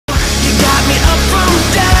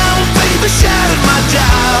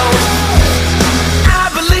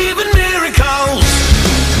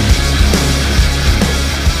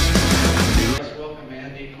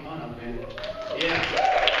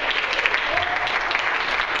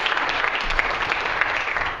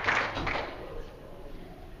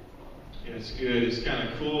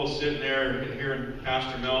cool sitting there and hearing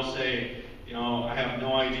Pastor Mel say, you know, I have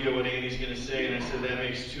no idea what Andy's going to say, and I said, that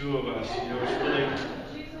makes two of us. You know, it's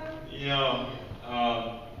really, you know,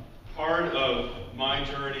 part of my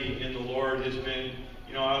journey in the Lord has been,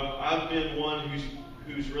 you know, I've been one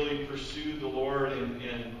who's really pursued the Lord and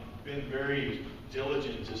been very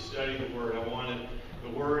diligent to study the Word. I wanted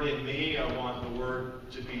the Word in me. I want the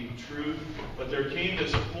Word to be truth. But there came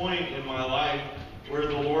this point in my life where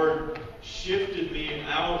the Lord shifted me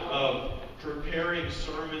out of preparing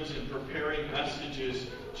sermons and preparing messages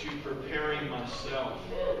to preparing myself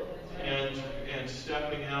and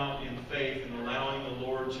stepping out in faith and allowing the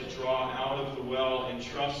Lord to draw out of the well and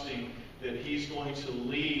trusting that He's going to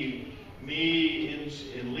lead me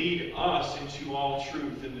and lead us into all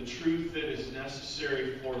truth, and the truth that is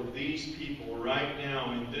necessary for these people right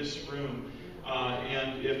now in this room.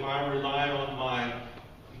 And if I rely on my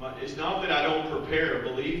it's not that I don't prepare,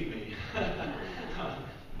 believe me.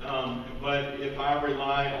 But if I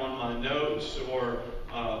rely on my notes or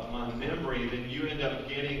my memory, then you end up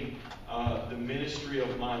getting the ministry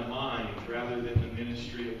of my mind rather than the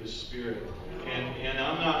ministry of the Spirit. And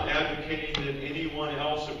I'm not advocating that anyone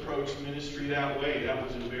else approach ministry that way. That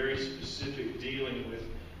was a very specific dealing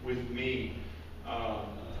with me.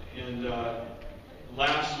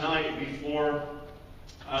 Last night before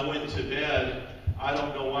I went to bed, I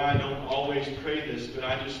don't know why I don't always pray this, but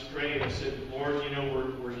I just prayed. I said, Lord, you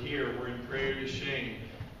know, we're here. We're in prayer to shame.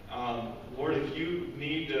 Lord, if you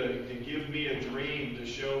need to give me a dream to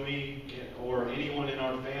show me or anyone in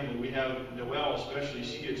our family, we have Noelle especially,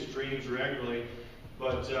 she gets dreams regularly.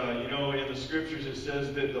 But, you know, in the scriptures it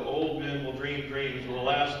says that the old men will dream dreams. Well,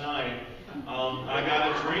 last night I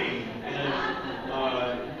got a dream.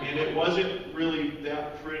 And it wasn't really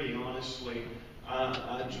that pretty, honestly.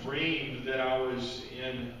 I dreamed that I was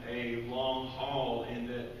in a long hall and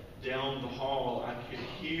that down the hall I could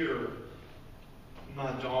hear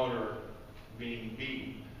my daughter being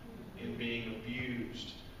beaten and being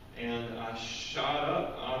abused. And I shot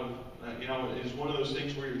up out of, you know, it's one of those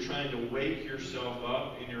things where you're trying to wake yourself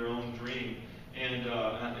up in your own dream. And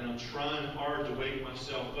I'm trying hard to wake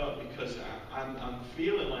myself up because I'm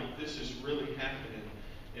feeling like this is really happening.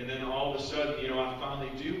 And then all of a sudden, you know, I finally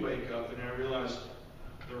do wake up and I realize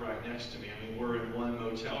they're right next to me. I mean, we're in one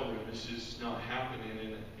motel room. This is not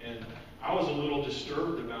happening. And I was a little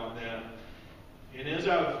disturbed about that. And as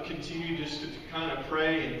I've continued just to kind of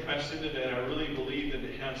pray and press into that, I really believe that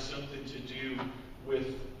it has something to do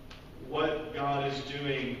with what God is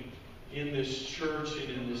doing in this church and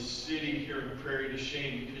in this city here in Prairie du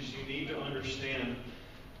Chien, because you need to understand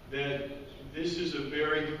that this is a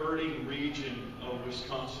very hurting region of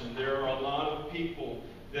Wisconsin. There are a lot of people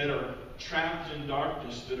that are trapped in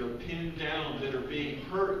darkness, that are pinned down, that are being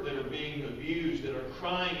hurt, that are being abused, that are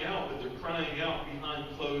crying out, but they're crying out behind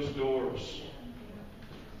closed doors.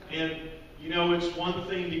 And, you know, it's one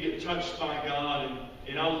thing to get touched by God,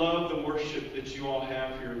 and I love the worship that you all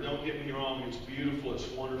have here. Don't get me wrong, it's beautiful, it's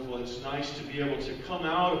wonderful. It's nice to be able to come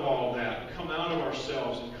out of all that, come out of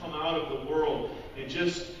ourselves, and come out of the world, and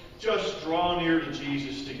just draw near to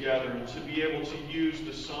Jesus together, and to be able to use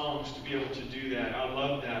the songs to be able to do that. I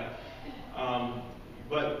love that.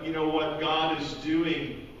 But you know what God is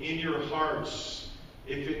doing in your hearts,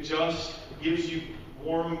 if it just gives you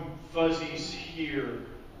warm fuzzies here,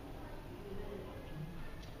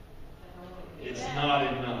 it's not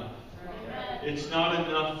enough. It's not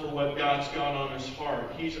enough for what God's got on His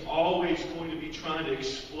heart. He's always going to be trying to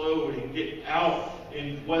explode and get out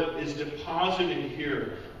in what is deposited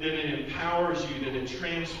here, that it empowers you, that it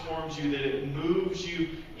transforms you, that it moves you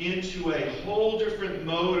into a whole different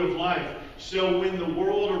mode of life. So when the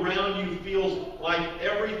world around you feels like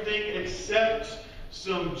everything except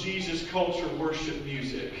some Jesus culture worship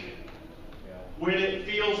music, when it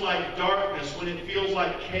feels like darkness, when it feels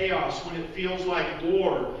like chaos, when it feels like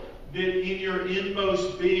war, that in your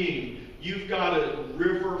inmost being, you've got a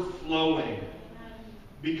river flowing.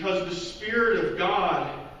 Because the Spirit of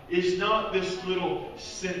God is not this little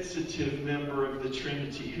sensitive member of the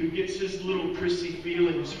Trinity who gets his little prissy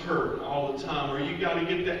feelings hurt all the time, or you got to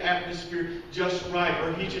get the atmosphere just right,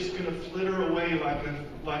 or he's just going to flitter away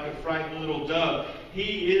like a frightened little dove.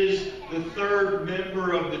 He is the third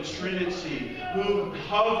member of the Trinity who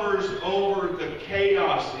hovers over the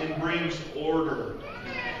chaos and brings order.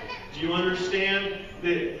 Do you understand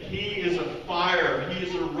that He is a fire, He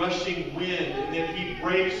is a rushing wind, and that He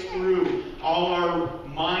breaks through all our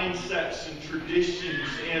mindsets and traditions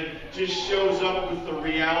and just shows up with the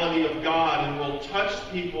reality of God and will touch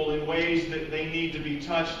people in ways that they need to be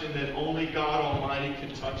touched and that only God Almighty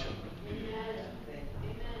can touch them?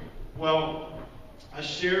 Well, I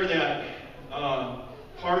share that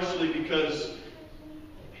partially because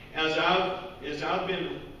as I've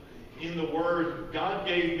been in the Word, God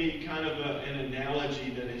gave me kind of an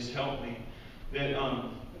analogy that has helped me. That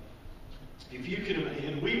if you can,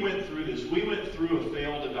 and we went through this. We went through a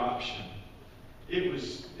failed adoption. It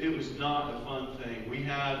was not a fun thing. We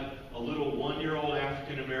had a little 1-year-old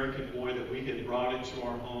African-American boy that we had brought into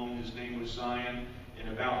our home. His name was Zion. In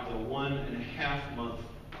about the 1.5 month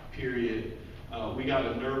period, we got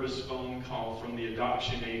a nervous phone call from the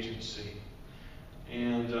adoption agency.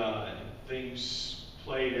 And things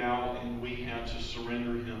played out, and we had to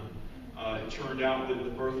surrender him. It turned out that the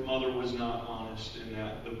birth mother was not honest, and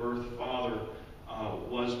that the birth father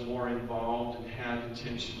was more involved and had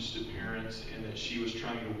intentions to parents, and that she was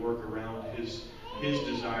trying to work around his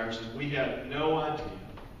desires. And we had no idea.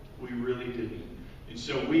 We really didn't. And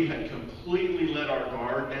so we had completely let our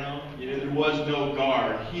guard down. There was no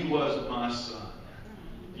guard. He was my son.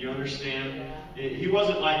 Do you understand? He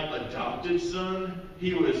wasn't like adopted son.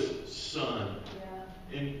 He was son.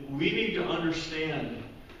 And we need to understand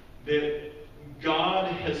that God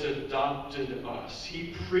has adopted us.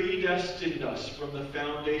 He predestined us from the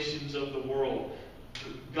foundations of the world.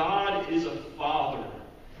 God is a father.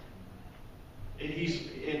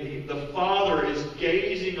 And the Father is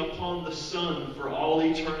gazing upon the Son for all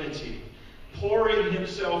eternity, pouring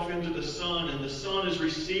Himself into the Son, and the Son is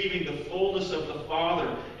receiving the fullness of the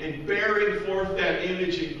Father and bearing forth that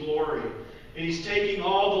image in glory. And He's taking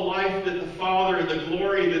all the life that the Father and the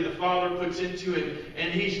glory that the Father puts into it,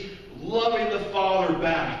 and He's loving the Father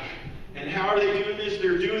back. And how are they doing this?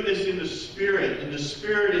 They're doing this in the Spirit. And the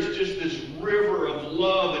Spirit is just this river of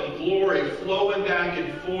love and glory flowing back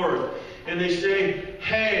and forth. And they say,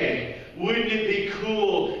 hey, wouldn't it be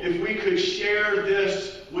cool if we could share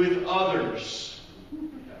this with others?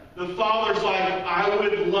 The Father's like, I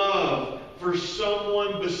would love for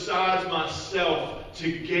someone besides myself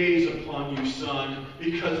to gaze upon you, son,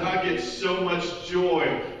 because I get so much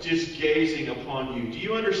joy just gazing upon you. Do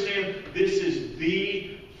you understand? This is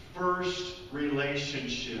the first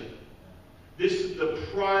relationship. This is the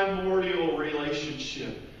primordial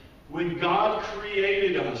relationship. When God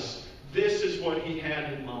created us, this is what He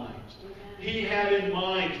had in mind. He had in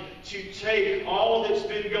mind to take all that's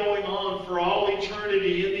been going on for all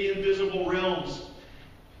eternity in the invisible realms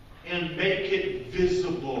and make it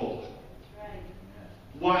visible.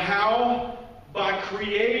 Well, how? By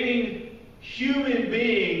creating human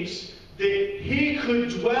beings that He could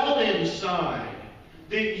dwell inside.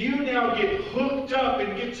 That you now get hooked up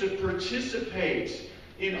and get to participate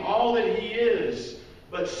in all that He is.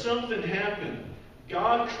 But something happened.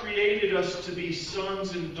 God created us to be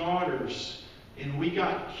sons and daughters, and we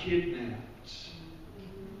got kidnapped.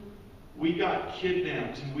 We got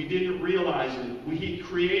kidnapped, and we didn't realize it. He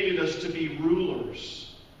created us to be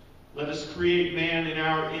rulers. Let us create man in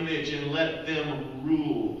our image and let them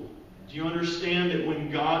rule. Do you understand that when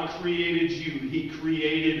God created you, He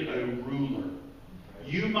created a ruler?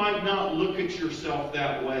 You might not look at yourself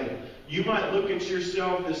that way. You might look at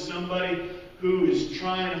yourself as somebody who is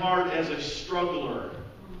trying hard as a struggler.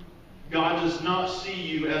 God does not see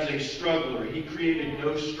you as a struggler. He created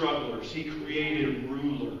no strugglers. He created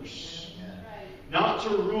rulers. Not to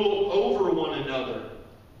rule over one another,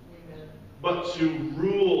 but to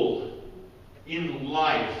rule in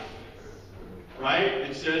life. Right?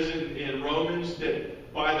 It says in Romans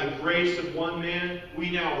that by the grace of one man,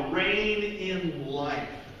 we now reign in life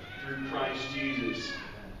through Christ Jesus.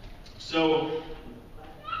 So,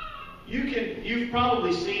 you've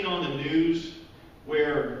probably seen on the news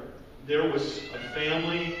where there was a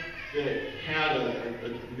family that had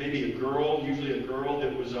maybe a girl, usually a girl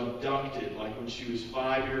that was abducted, like when she was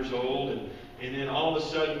 5 years old, and then all of a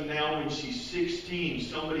sudden now when she's 16,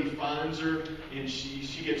 somebody finds her and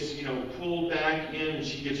she gets pulled back in, and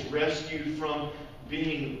she gets rescued from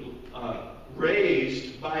being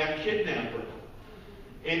raised by a kidnapper.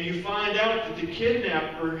 And you find out that the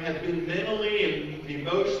kidnapper had been mentally and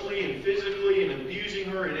emotionally and physically and abusing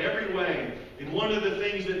her in every way. And one of the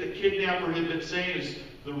things that the kidnapper had been saying is,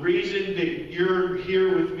 the reason that you're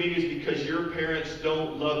here with me is because your parents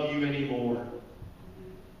don't love you anymore.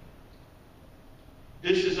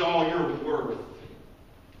 This is all you're worth.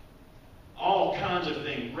 All kinds of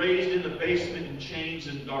things. Raised in the basement in chains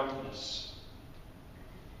and darkness.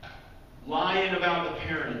 Lying about the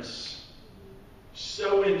parents.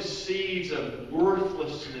 Sowing seeds of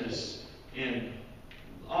worthlessness and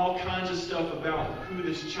all kinds of stuff about who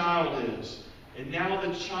this child is. And now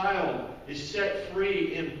the child is set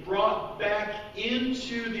free and brought back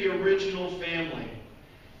into the original family.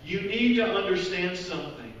 You need to understand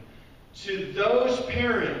something. To those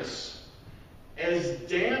parents, as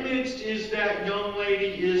damaged as that young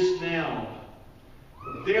lady is now,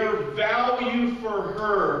 their value for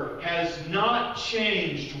her has not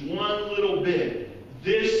changed one little bit.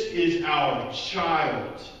 This is our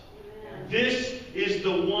child. This is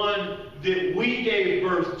the one that we gave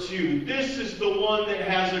birth to. This is the one that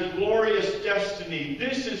has a glorious destiny.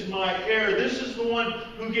 This is my heir. This is the one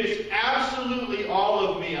who gets absolutely all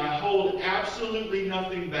of me. I hold absolutely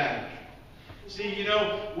nothing back. See,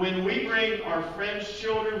 when we bring our friends'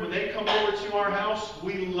 children, when they come over to our house,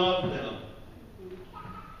 we love them.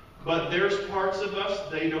 But there's parts of us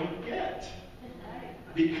they don't get.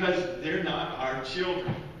 Because they're not our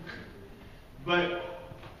children. But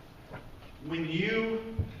when you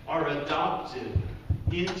are adopted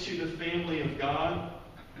into the family of God,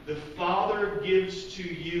 the Father gives to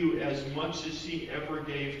you as much as He ever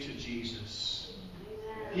gave to Jesus.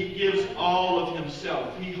 He gives all of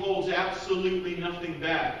Himself. He holds absolutely nothing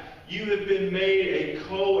back. You have been made a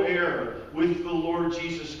co-heir with the Lord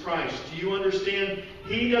Jesus Christ. Do you understand?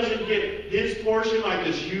 He doesn't get His portion like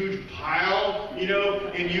this huge pile,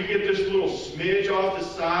 and you get this little smidge off the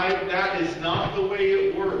side. That is not the way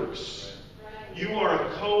it works. You are a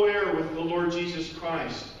co-heir with the Lord Jesus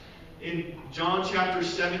Christ. In John chapter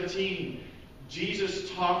 17, Jesus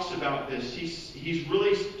talks about this. He's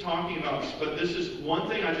really talking about this. But this is one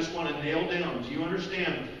thing I just want to nail down. Do you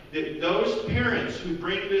understand that those parents who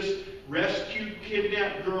bring this rescued,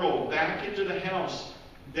 kidnapped girl back into the house,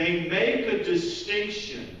 they make a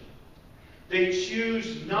distinction. They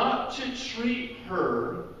choose not to treat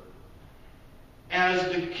her as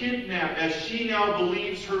the kidnapped, as she now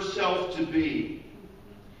believes herself to be.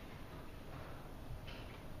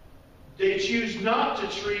 They choose not to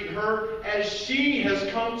treat her as she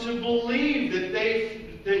has come to believe that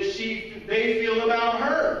they feel about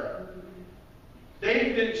her.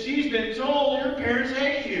 She's been told, your parents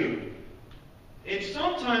hate you. And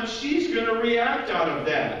sometimes she's going to react out of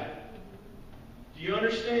that. Do you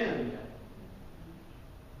understand?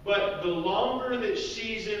 But the longer that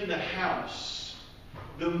she's in the house,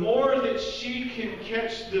 the more that she can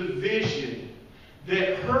catch the vision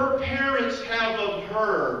that her parents have of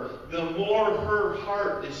her, the more her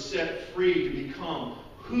heart is set free to become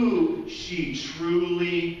who she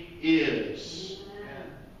truly is.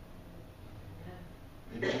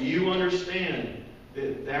 And do you understand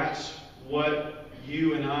that that's what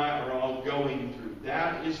you and I are all going through?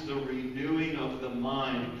 That is the renewing of the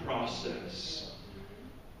mind process.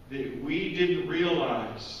 That we didn't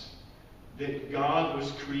realize that God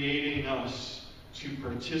was creating us to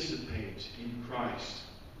participate in Christ.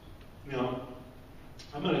 Now,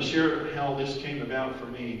 I'm going to share how this came about for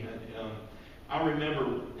me. I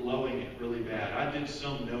remember blowing it really bad. I did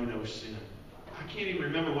some no sin. I can't even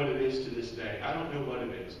remember what it is to this day. I don't know what it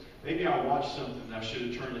is. Maybe I watched something and I should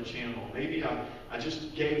have turned the channel. Maybe I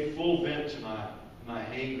just gave full vent to my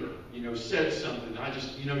anger. Said something. I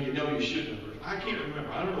just, you shouldn't have. I can't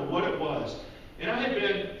remember. I don't know what it was. And I had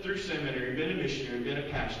been through seminary, been a missionary, been a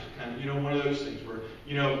pastor, kind of, one of those things where,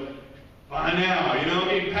 by now,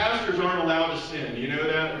 pastors aren't allowed to sin. You know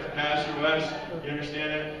that, Pastor West? You understand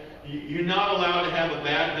that? You're not allowed to have a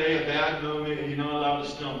bad day, a bad moment. You're not allowed to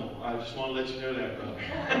stumble. I just want to let you know that,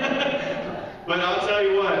 brother. But I'll tell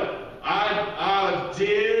you what, I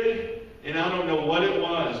did, and I don't know what it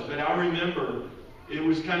was, but I remember it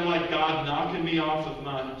was kind of like God knocking me off of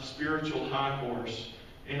my spiritual high horse.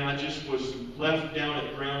 And I just was left down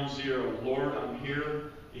at ground zero. Lord, I'm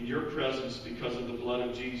here in your presence because of the blood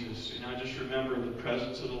of Jesus. And I just remember the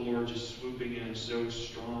presence of the Lord just swooping in so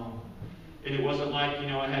strong. And it wasn't like,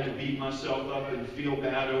 I had to beat myself up and feel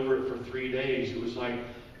bad over it for 3 days. It was like,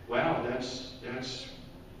 wow,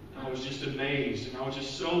 I was just amazed. And I was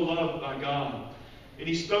just so loved by God. And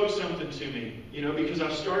He spoke something to me, because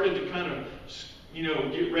I started to kind of,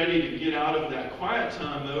 get ready to get out of that quiet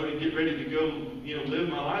time mode and get ready to go, live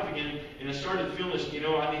my life again. And I started feeling this,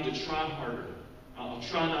 I need to try harder. I'll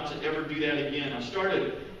try not to ever do that again.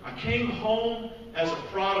 I came home as a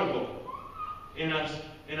prodigal. And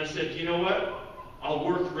I said, you know what? I'll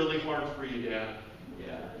work really hard for you, Dad.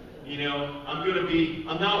 Yeah.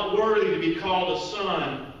 I'm not worthy to be called a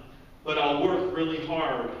son, but I'll work really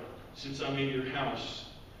hard since I'm in your house.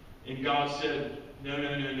 And God said, no.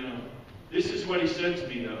 This is what He said to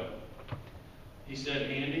me, though. He said,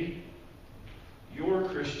 Andy, your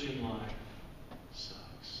Christian life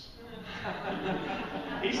sucks.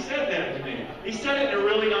 He said that to me. He said it in a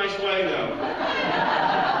really nice way, though.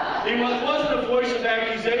 It wasn't a voice of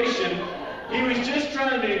accusation. He was just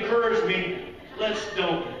trying to encourage me, let's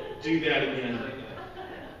don't do that again.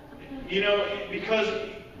 Because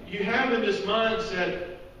you have in this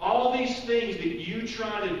mindset, All these things that you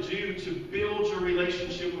try to do to build your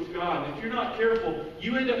relationship with God. And if you're not careful,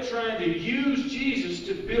 you end up trying to use Jesus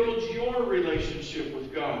to build your relationship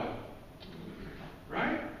with God.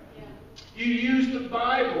 Right? You use the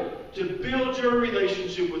Bible to build your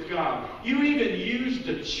relationship with God. You even use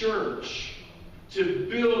the church to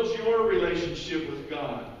build your relationship with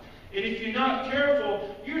God. And if you're not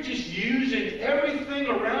careful, you're just using everything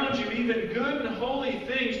around you, even good and holy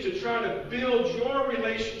things, to try to build your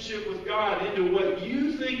relationship with God into what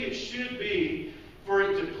you think it should be for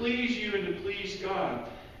it to please you and to please God.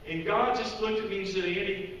 And God just looked at me and said,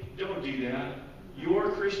 Andy, don't do that. Your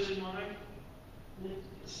Christian life, it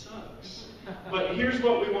sucks. But here's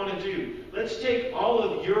what we want to do. Let's take all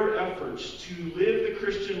of your efforts to live the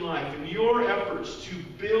Christian life and your efforts to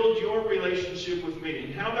build your relationship with me.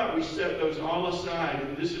 And how about we set those all aside?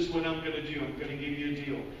 And this is what I'm going to do. I'm going to give you a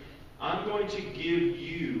deal. I'm going to give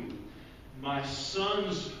you my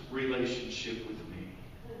son's relationship with me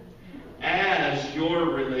as your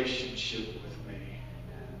relationship with me.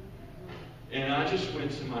 And I just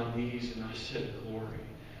went to my knees and I said, glory.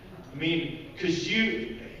 I mean, because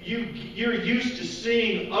you're used to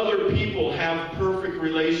seeing other people have perfect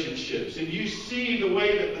relationships. And you see the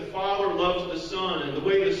way that the Father loves the Son and the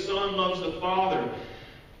way the Son loves the Father.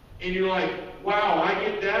 And you're like, wow, I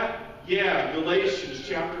get that? Yeah, Galatians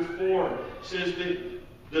chapter 4 says that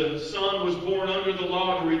the Son was born under the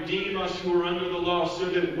law to redeem us who are under the law so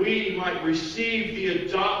that we might receive the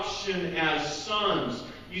adoption as sons.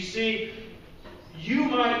 You see, you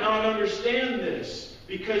might not understand this,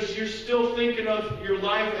 because you're still thinking of your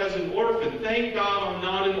life as an orphan. Thank God I'm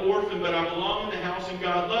not an orphan, but I belong in the house and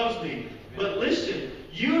God loves me. But listen,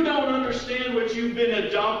 you don't understand what you've been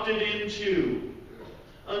adopted into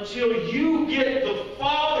until you get the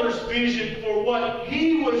Father's vision for what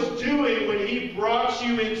He was doing when He brought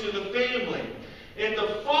you into the family. And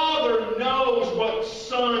the Father knows what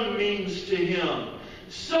Son means to Him.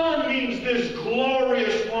 Son means this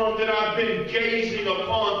glorious one that I've been gazing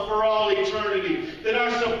upon for all eternity. That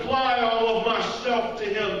I supply all of myself to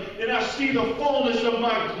Him. And I see the fullness of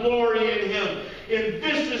my glory in Him. And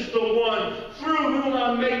this is the one through whom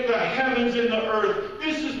I make the heavens and the earth.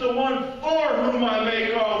 This is the one for whom I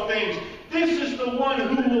make all things. This is the one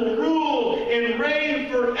who will rule and reign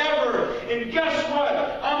forever. And guess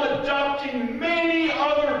what? I'm adopting many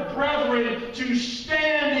other brethren to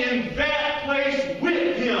stand in that place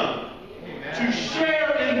with Him. Amen. To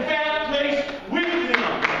share in that place with Him.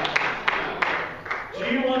 Do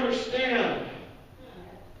you understand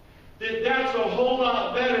that that's a whole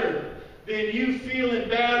lot better than you feeling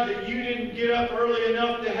bad that you didn't get up early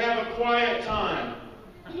enough to have a quiet time?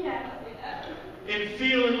 Yeah. And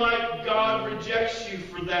feeling like God rejects you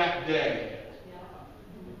for that day.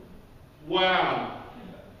 Wow.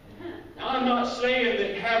 Now, I'm not saying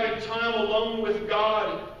that having time alone with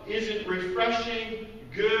God isn't refreshing,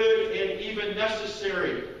 good, and even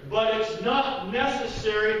necessary. But it's not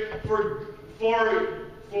necessary for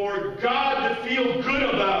God to feel good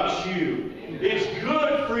about you. It's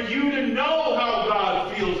good for you to know how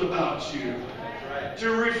God feels about you.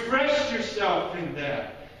 To refresh yourself in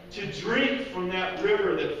that. To drink from that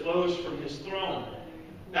river that flows from His throne.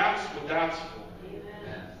 That's what that's for.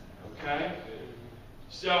 Okay?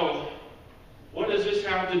 So, what does this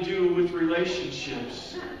have to do with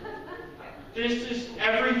relationships? This is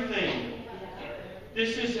everything.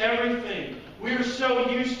 This is everything. We're so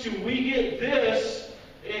used to, we get this,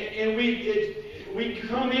 and we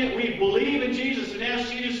come in, we believe in Jesus and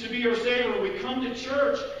ask Jesus to be our Savior. We come to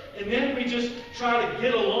church, and then we just try to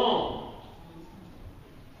get along.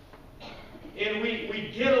 And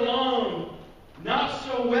we get along not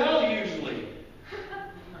so well usually.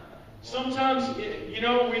 Sometimes,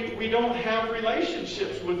 we don't have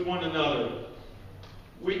relationships with one another.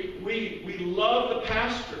 We love the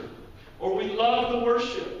pastor, or we love the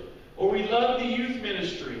worship, or we love the youth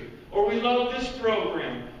ministry, or we love this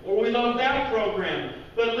program, or we love that program.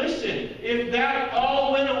 But listen, if that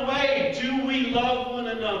all went away, do we love one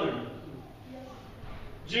another?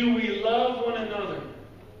 Do we love one another?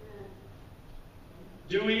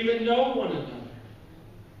 Do we even know one another?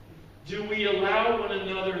 Do we allow one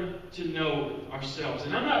another to know ourselves?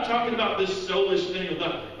 And I'm not talking about this soulish thing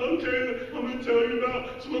about, okay, I'm going to tell you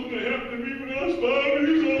about something that happened to me when I was 5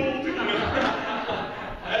 years old.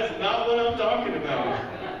 That's not what I'm talking about.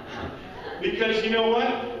 Because you know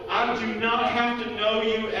what? I do not have to know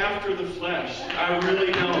you after the flesh. I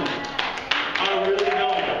really don't. I really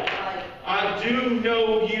don't. I do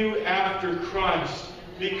know you after Christ.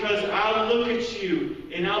 Because I look at you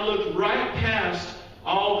and I look right past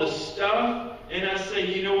all the stuff And I say,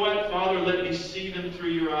 you know what, Father, let me see them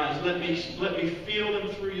through your eyes. Let me feel them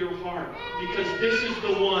through your heart. Because this is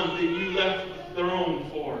the one that you left the throne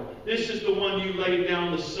for. This is the one you laid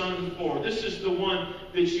down the sun for. This is the one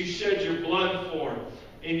that you shed your blood for.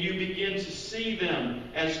 And you begin to see them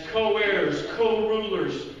as co-heirs,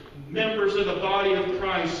 co-rulers, members of the body of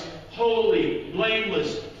Christ, holy,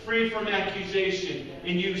 blameless, free from accusation.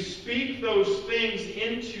 And you speak those things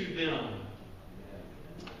into them.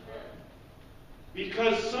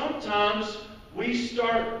 Because sometimes we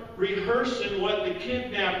start rehearsing what the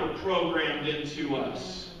kidnapper programmed into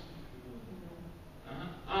us.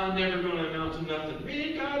 I'm never going to amount to nothing.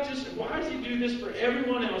 Man, God, why does He do this for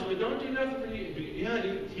everyone else, but don't do nothing for you?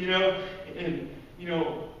 Yeah,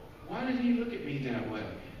 why did He look at me that way?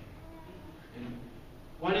 And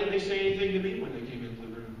why didn't they say anything to me when they came into the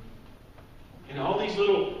room? And all these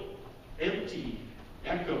little empty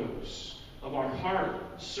echoes of our heart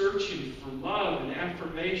searching for love and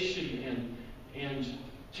affirmation and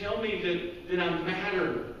tell me that I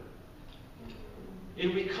matter.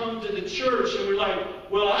 And we come to the church and we're like,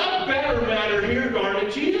 well, I better matter here, darn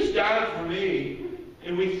it. Jesus died for me.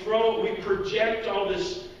 And we project all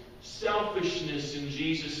this selfishness in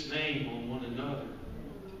Jesus' name on one another.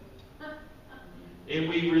 And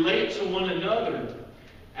we relate to one another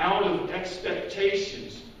out of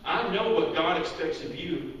expectations. I know what God expects of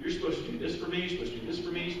you. You're supposed to do this for me. You're supposed to do this for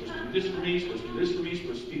me. You're supposed to do this for me. You're supposed to do this for me. You're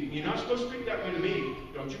supposed to speak. You're not supposed to speak that way to me.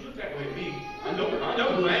 Don't you look that way at me. I know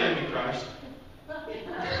who I am in Christ.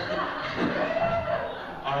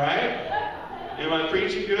 All right? Am I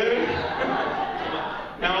preaching good?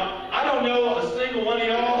 Now, I don't know a single one of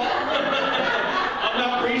y'all. I'm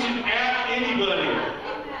not preaching at anybody.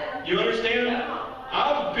 You understand?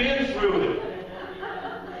 I've been through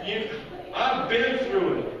it. I've been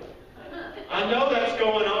through it. I know that's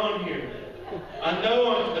going on here. I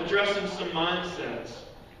know I'm addressing some mindsets.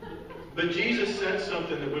 But Jesus said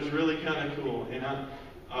something that was really kind of cool. And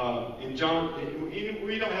in John,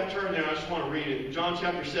 we don't have to turn there, I just want to read it. In John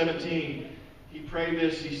chapter 17, He prayed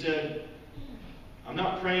this. He said, I'm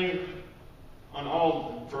not praying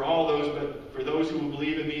for all those, but for those who will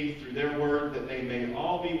believe in me through their word, that they may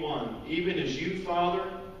all be one, even as you, Father,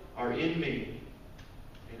 are in me,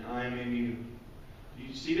 and I am in you. Do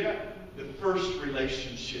you see that? The first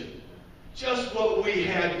relationship. Just what we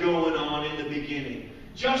had going on in the beginning.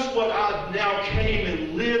 Just what I now came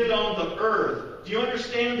and lived on the earth. Do you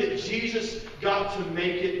understand that Jesus got to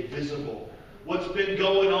make it visible? What's been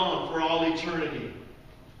going on for all eternity.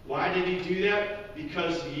 Why did He do that?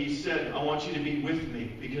 Because He said, I want you to be with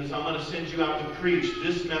me. Because I'm going to send you out to preach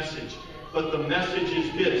this message. But the message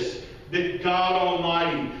is this. That God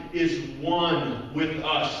Almighty is one with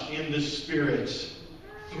us in the Spirit.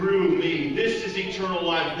 Through me. This is eternal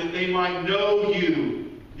life. That they might know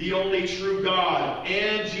you, the only true God,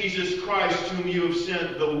 and Jesus Christ whom you have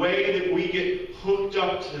sent. The way that we get hooked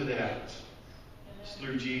up to that is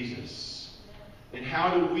through Jesus. And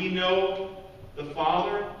how do we know the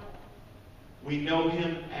Father? We know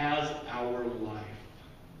Him as our life.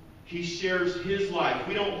 He shares His life.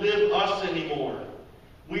 We don't live us anymore.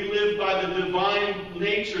 We live by the divine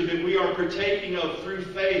nature that we are partaking of through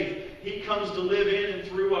faith. He comes to live in and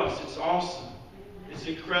through us. It's awesome. It's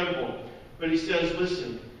incredible. But He says,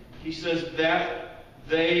 listen, He says that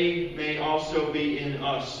they may also be in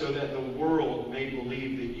us, so that the world may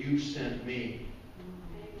believe that you sent me.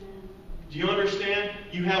 Do you understand?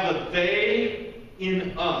 You have a they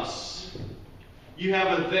in us. You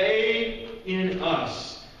have a they in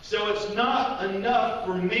us. So it's not enough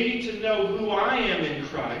for me to know who I am in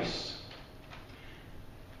Christ.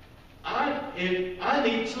 I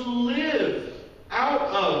need to live out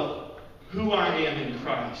of who I am in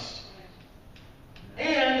Christ.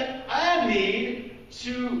 And I need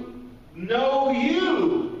to know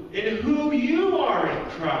you and who you are in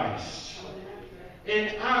Christ.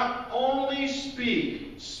 And I only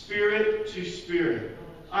speak spirit to spirit.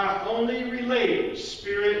 I only relate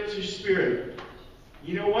spirit to spirit.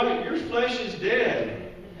 You know what? Your flesh is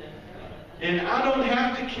dead. And I don't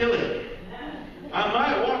have to kill it. I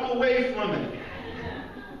might walk away from it.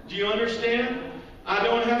 Do you understand? I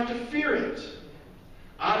don't have to fear it.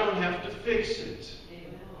 I don't have to fix it.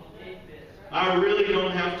 I really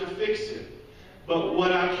don't have to fix it. But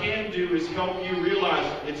what I can do is help you realize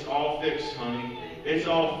it's all fixed, honey. It's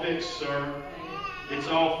all fixed, sir. It's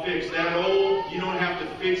all fixed. That old, you don't have to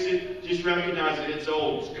fix it. Just recognize it. It's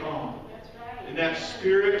old. It's gone. And that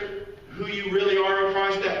spirit, who you really are in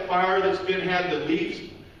Christ, that fire that's had the leaves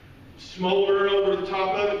smoldering over the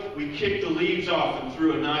top of it, we kick the leaves off and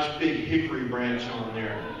threw a nice big hickory branch on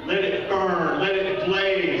there. Let it burn. Let it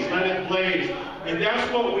blaze. Let it blaze. And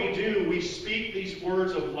that's what we do. We speak these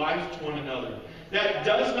words of life to one another. That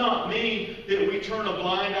does not mean that we turn a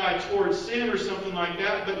blind eye towards sin or something like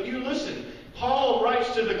that. But you listen, Paul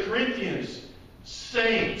writes to the Corinthians,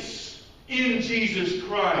 saints in Jesus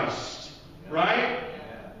Christ, right?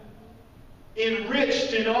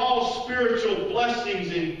 Enriched in all spiritual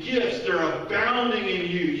blessings and gifts. They're abounding in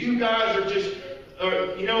you. You guys are just,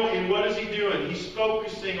 and what is he doing? He's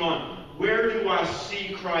focusing on, where do I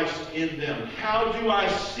see Christ in them? How do I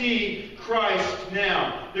see Christ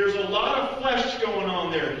now? There's a lot of flesh going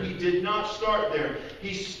on there. He did not start there.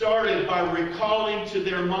 He started by recalling to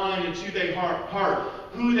their mind and to their heart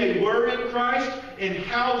who they were in Christ and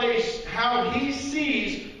how he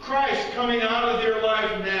sees Christ coming out of their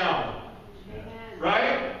life now.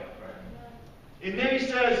 Right? And then he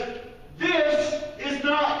says, this is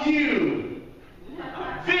not you.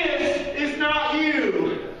 This is not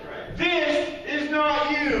you. This is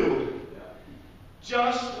not you.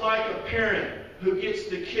 Just like a parent who gets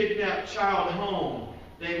the kidnapped child home,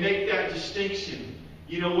 they make that distinction.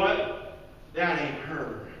 You know what? That ain't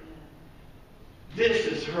her. This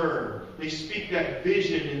is her. They speak that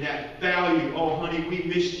vision and that value. Oh, honey, we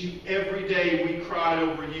missed you every day. We cried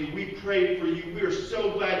over you. We prayed for you. We are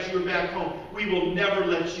so glad you're back home. We will never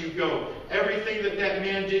let you go. Everything that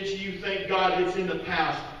man did to you, thank God it's in the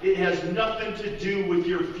past. It has nothing to do with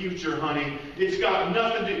your future, honey. It's got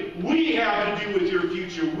nothing to... We have to do with your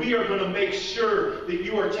future. We are going to make sure that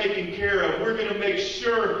you are taken care of. We're going to make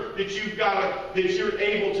sure that you're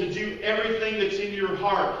able to do everything that's in your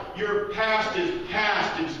heart. Your past is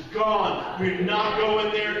past. It's gone. We're not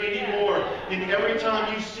going there anymore. And every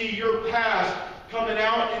time you see your past coming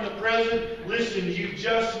out in the present, listen, you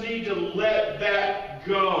just need to let that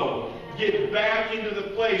go. Get back into the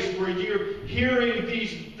place where you're hearing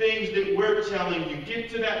these things that we're telling you. Get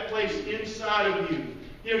to that place inside of you.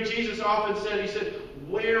 You know, Jesus often said, he said,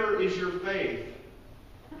 where is your faith?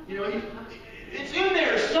 You know, it's in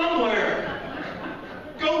there somewhere.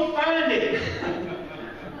 Go find it.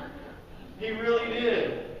 He really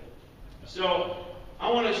did. So,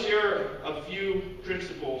 I want to share a few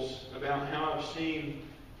principles about how I've seen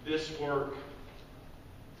this work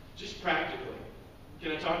just practically.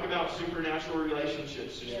 Can I talk about supernatural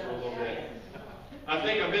relationships just for a little bit? I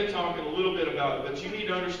think I've been talking a little bit about it, but you need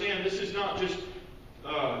to understand this is not just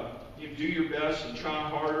you do your best and try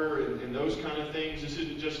harder and those kind of things. This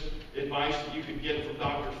isn't just advice that you could get from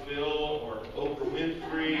Dr. Phil or Oprah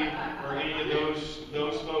Winfrey or any of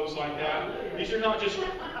those folks like that. These are not just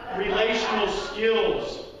relational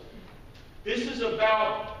skills. This is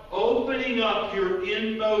about opening up your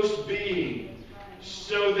inmost being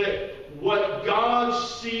so that what God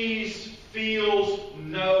sees, feels,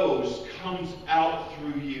 knows comes out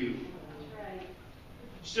through you.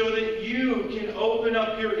 So that you can open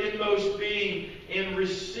up your inmost being and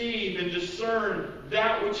receive and discern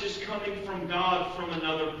that which is coming from God from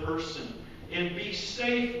another person. And be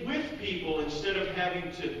safe with people instead of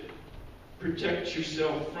having to protect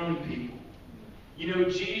yourself from people. You know,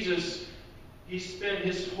 Jesus, he spent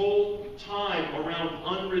his whole time around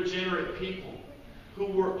unregenerate people who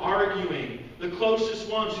were arguing. The closest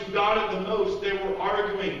ones who got it the most, they were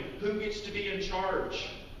arguing who gets to be in charge.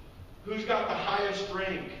 Who's got the highest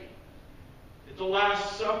rank? At the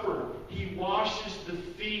Last Supper, he washes the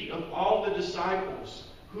feet of all the disciples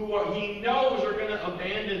who he knows are going to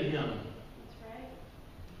abandon him.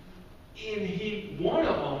 That's right. And one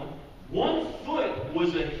of them, one foot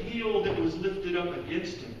was a heel that was lifted up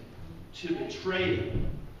against him to betray him.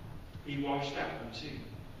 He washed that one too.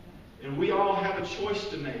 And we all have a choice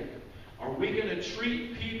to make. Are we going to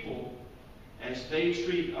treat people as they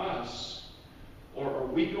treat us? Or are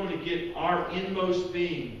we going to get our inmost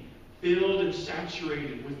being filled and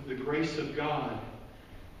saturated with the grace of God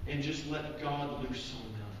and just let God loose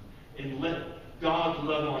on them? And let God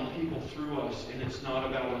love on people through us, and it's not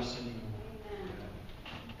about us anymore.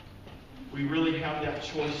 We really have that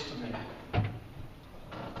choice to make.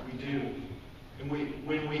 We do. And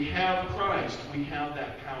when we have Christ, we have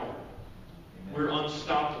that power. We're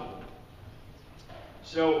unstoppable.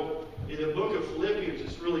 So, in the book of Philippians,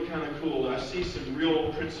 it's really kind of cool. I see some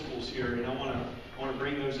real principles here, and I want to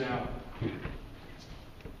bring those out.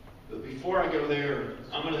 But before I go there,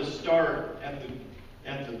 I'm going to start at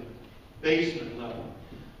the basement level.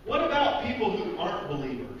 What about people who aren't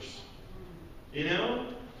believers? You know?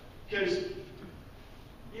 Because,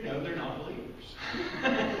 you know, they're not believers.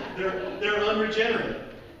 they're unregenerate.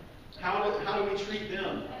 How do we treat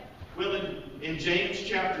them? Well, in James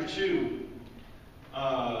chapter 2,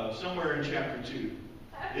 somewhere in chapter 2.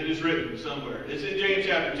 It is written somewhere. It's in James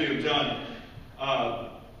chapter 2, I'm telling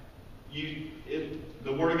you.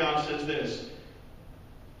 The Word of God says this.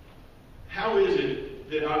 How is it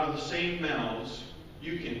that out of the same mouths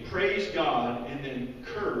you can praise God and then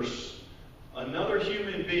curse another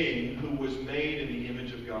human being who was made in the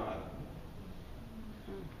image of God?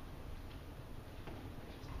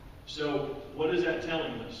 So, what is that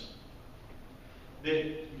telling us?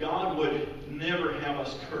 That God would never have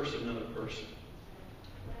us curse another person.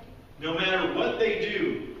 No matter what they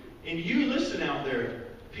do. And you listen out there,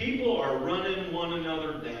 people are running one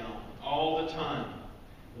another down all the time.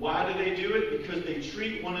 Why do they do it? Because they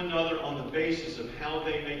treat one another on the basis of how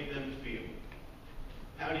they make them feel.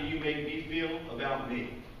 How do you make me feel about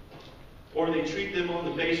me? Or they treat them on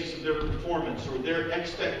the basis of their performance or their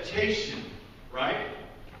expectation, right?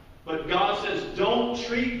 But God says, don't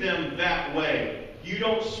treat them that way. You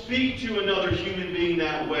don't speak to another human being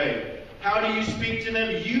that way. How do you speak to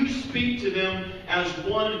them? You speak to them as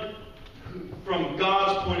one from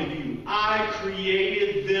God's point of view. I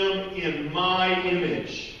created them in my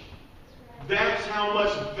image. That's how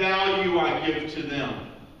much value I give to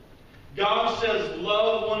them. God says,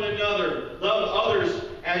 love one another. Love others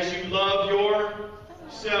as you love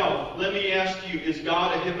yourself. Let me ask you, is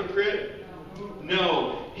God a hypocrite?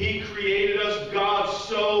 No. He created us. God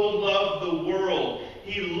so loved the world.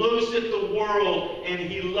 He looks at the world and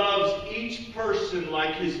He loves each person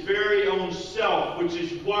like His very own self, which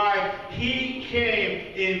is why He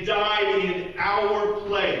came and died in our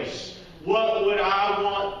place. What would I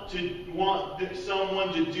want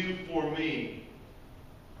someone to do for me?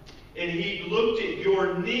 And He looked at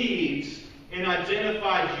your needs and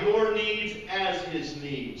identified your needs as His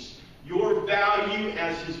needs, your value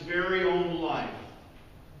as His very own life.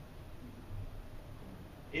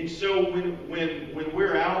 And so when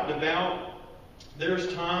we're out and about,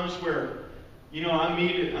 there's times where,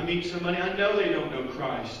 I meet somebody, I know they don't know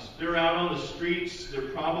Christ. They're out on the streets, they're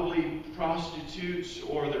probably prostitutes,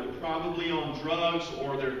 or they're probably on drugs,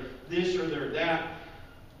 or they're this or they're that.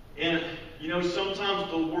 And, sometimes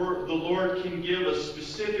the Lord can give a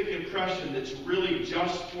specific impression that's really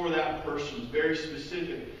just for that person, very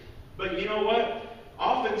specific. But you know what?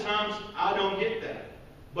 Oftentimes, I don't get that.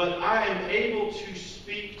 But I am able to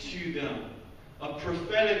speak to them a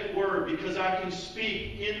prophetic word because I can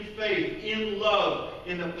speak in faith, in love,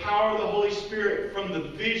 in the power of the Holy Spirit, from the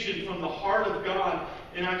vision, from the heart of God.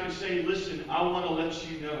 And I can say, listen, I want to let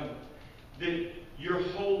you know that your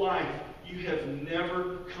whole life you have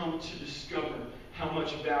never come to discover how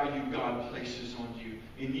much value God places on you.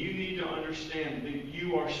 And you need to understand that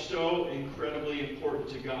you are so incredibly important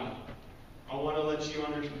to God. I want to let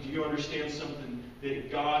you understand something,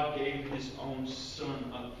 that God gave His own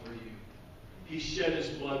Son up for you. He shed His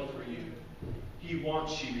blood for you. He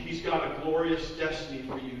wants you. He's got a glorious destiny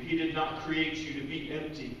for you. He did not create you to be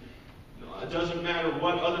empty. It doesn't matter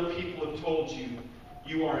what other people have told you.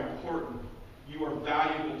 You are important. You are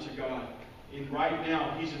valuable to God. And right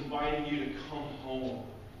now, He's inviting you to come home.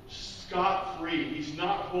 Scot-free. He's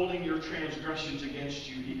not holding your transgressions against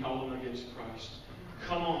you. He held them against Christ.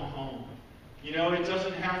 Come on home. It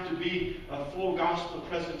doesn't have to be a full gospel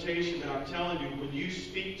presentation, but I'm telling you, when you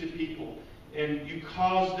speak to people and you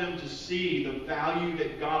cause them to see the value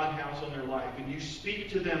that God has on their life, and you speak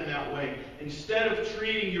to them that way, instead of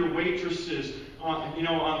treating your waitresses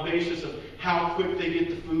on basis of how quick they get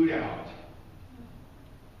the food out,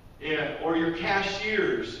 or your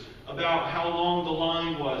cashiers about how long the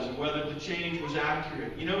line was and whether the change was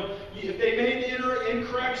accurate. If they made the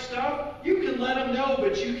incorrect stuff, you can let them know,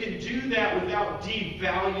 but you can do that without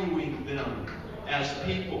devaluing them as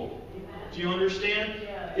people. Do you understand?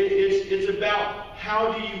 It's about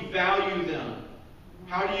how do you value them?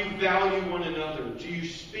 How do you value one another? Do you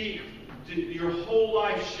speak? Your whole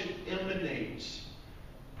life should emanate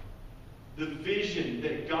the vision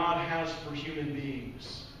that God has for human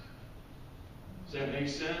beings. Does that make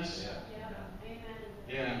sense?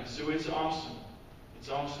 Yeah. So it's awesome. It's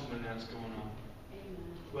awesome when that's going on.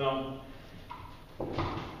 Well,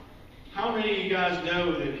 how many of you guys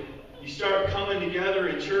know that you start coming together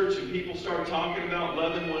in church and people start talking about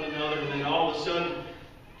loving one another, and then all of a sudden,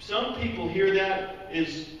 some people hear that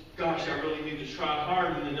as, gosh, I really need to try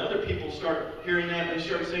hard, and then other people start hearing that and they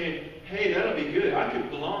start saying, hey, that'll be good. I could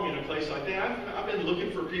belong in a place like that. I've been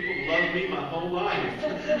looking for people to love me my whole life.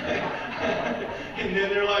 And then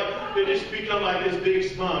they just become like this big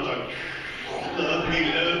sponge, like, love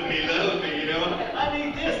me, love me, love me, I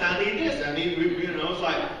need this, it's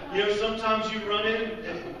like, sometimes you run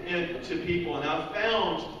into people, and I've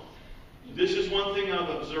found, this is one thing I've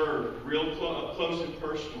observed, real up close and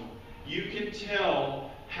personal. You can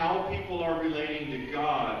tell how people are relating to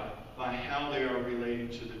God by how they are relating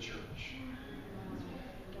to the church.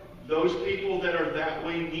 Those people that are that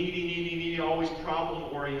way, needy, always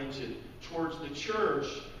problem-oriented, towards the church,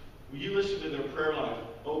 when you listen to their prayer life,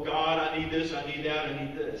 oh God, I need this, I need that, I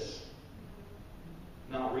need this.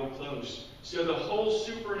 Not real close. So the whole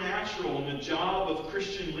supernatural and the job of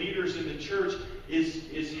Christian leaders in the church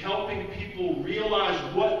is helping people realize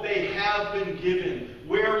what they have been given,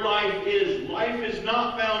 where life is. Life is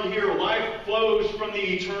not found here. Life flows from the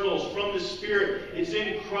eternals, from the Spirit. It's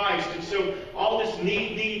in Christ. And so all this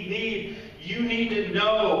need, you need to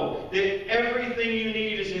know that everything you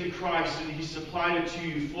need is in Christ and He supplied it to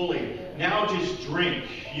you fully. Now just drink.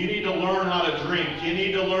 You need to learn how to drink. You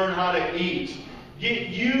need to learn how to eat. Get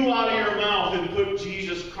you out of your mouth and put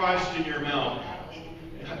Jesus Christ in your mouth.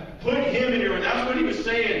 Put Him in your mouth. That's what He was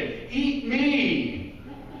saying. Eat me.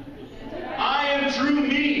 I am true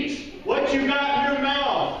meat. What you got in your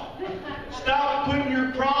mouth? Stop putting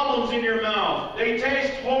your problems in your mouth. They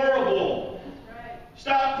taste horrible.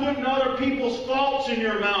 Stop putting other people's faults in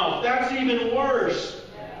your mouth. That's even worse.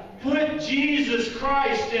 Put Jesus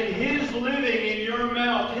Christ and His living in your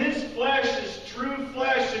mouth. His flesh is true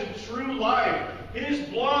flesh and true life. His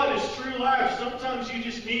blood is true life. Sometimes you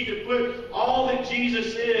just need to put all that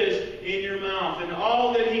Jesus is in your mouth and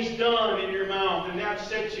all that He's done in your mouth. And that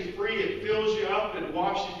sets you free. It fills you up. It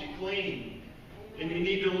washes you clean. And you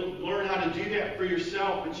need to learn how to do that for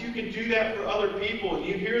yourself. But you can do that for other people. And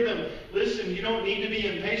you hear them. Listen, you don't need to be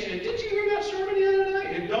impatient. Did you hear that sermon the other night?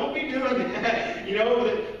 And don't be doing that.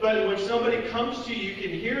 But when somebody comes to you, you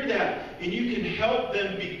can hear that. And you can help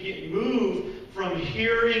them move from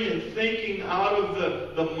hearing and thinking out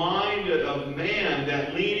of the mind of man,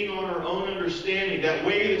 that leaning on our own understanding, that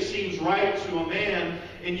way that seems right to a man,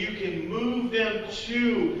 and you can move them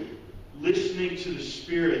to listening to the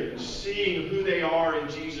Spirit and seeing who they are in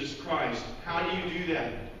Jesus Christ. How do you do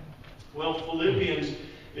that? Well, Philippians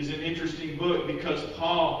is an interesting book because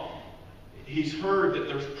Paul, he's heard that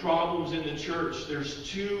there's problems in the church. There's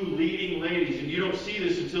two leading ladies, and you don't see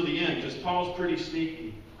this until the end because Paul's pretty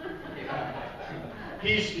sneaky.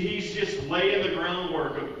 He's just laying the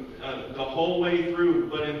groundwork the whole way through.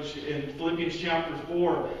 But in Philippians chapter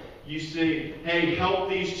 4, you see, hey, help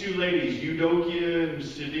these two ladies, Eudokia and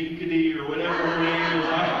Sidinkady, or whatever her name is.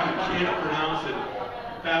 I can't pronounce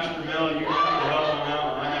it. Pastor Mel, you have to help them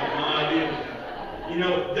out. I have no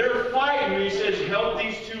idea. They're fighting, and he says, help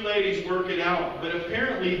these two ladies work it out. But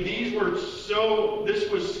apparently this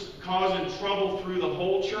was causing trouble through the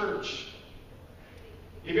whole church.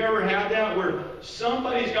 Have you ever had that where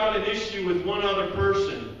somebody's got an issue with one other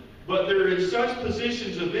person, but they're in such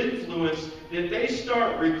positions of influence that they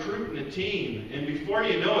start recruiting a team, and before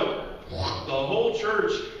you know it, the whole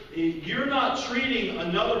church, you're not treating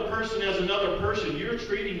another person as another person, you're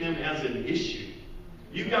treating them as an issue.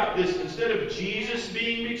 You've got this, instead of Jesus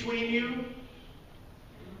being between you,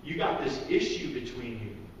 you got this issue between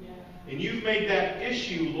you. And you've made that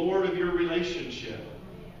issue Lord of your relationship.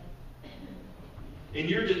 And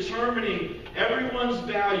you're determining everyone's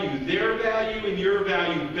value, their value and your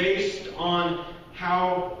value, based on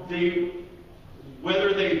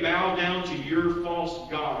whether they bow down to your false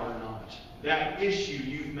god or not. That issue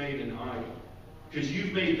you've made an idol. Because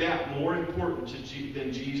you've made that more important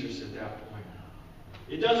than Jesus at that point.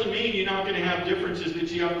 It doesn't mean you're not going to have differences that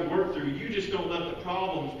you have to work through. You just don't let the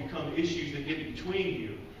problems become issues that get between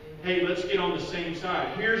you. Hey, let's get on the same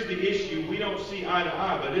side. Here's the issue. We don't see eye to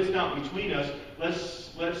eye, but it's not between us.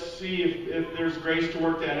 Let's see if there's grace to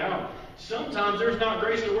work that out. Sometimes there's not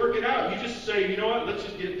grace to work it out. You just say, you know what, let's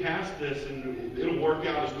just get past this and it'll work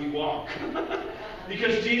out as we walk.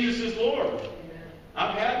 Because Jesus is Lord.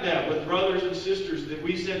 I've had that with brothers and sisters that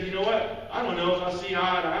we said, you know what, I don't know if I see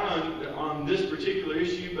eye to eye on this particular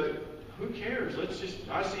issue, but who cares?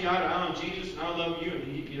 I see eye to eye on Jesus and I love you,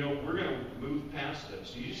 and we're going to move past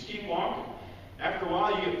this. You just keep walking. After a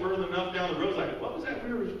while, you get further enough down the road, it's like, what was that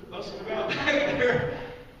we were fussing about back there?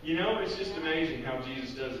 It's just amazing how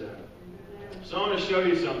Jesus does that. So I want to show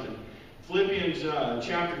you something. Philippians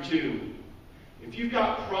chapter 2. If you've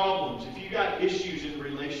got problems, if you've got issues in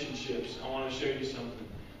relationships, I want to show you something.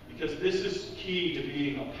 Because this is key to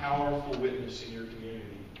being a powerful witness in your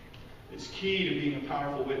community. It's key to being a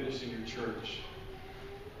powerful witness in your church.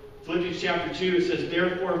 Philippians chapter 2, it says,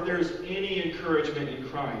 therefore, if there is any encouragement in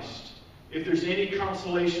Christ, if there's any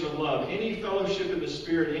consolation of love, any fellowship in the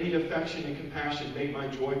Spirit, any affection and compassion, make my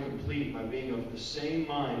joy complete by being of the same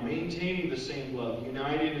mind, maintaining the same love,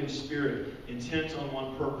 united in spirit, intent on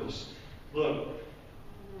one purpose. Look,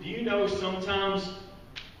 do you know sometimes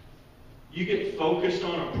you get focused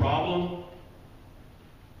on a problem,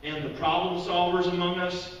 and the problem solvers among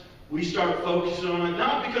us, we start focusing on it,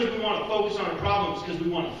 not because we want to focus on a problem, it's because we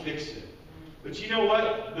want to fix it. But you know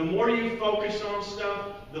what? The more you focus on stuff,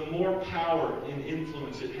 the more power and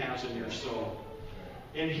influence it has in your soul.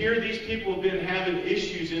 And here these people have been having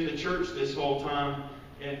issues in the church this whole time.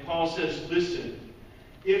 And Paul says, listen,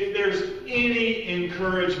 if there's any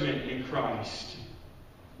encouragement in Christ,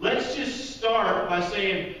 let's just start by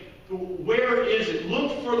saying, where is it?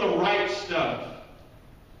 Look for the right stuff.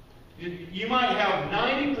 You might have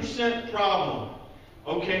 90% problem.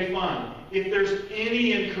 Okay, fine. If there's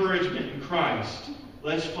any encouragement in Christ,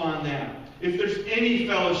 let's find that. If there's any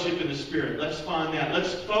fellowship in the Spirit, let's find that.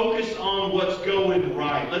 Let's focus on what's going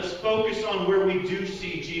right. Let's focus on where we do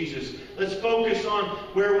see Jesus. Let's focus on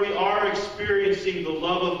where we are experiencing the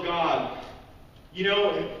love of God. You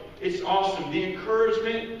know, it's awesome. The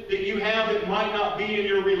encouragement that you have that might not be in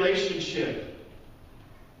your relationship.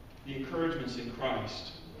 The encouragement's in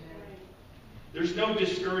Christ. There's no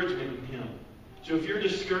discouragement in Him. So if you're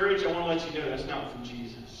discouraged, I want to let you know that's not from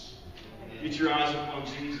Jesus. Get your eyes upon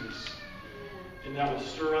Jesus. And that will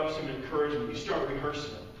stir up some encouragement. You start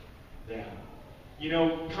rehearsing that. You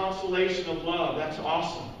know, consolation of love, that's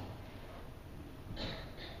awesome.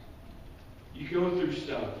 You go through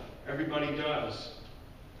stuff. Everybody does.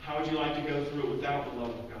 How would you like to go through it without the love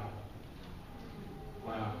of God?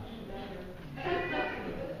 Wow.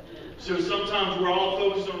 So sometimes we're all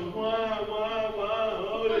focused on why,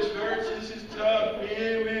 oh, this hurts, this is tough,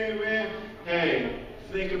 meh. Hey,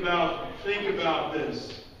 think about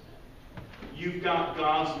this. You've got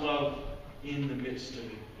God's love in the midst of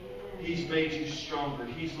it. He's made you stronger.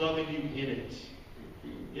 He's loving you in it.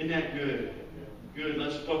 Isn't that good? Good.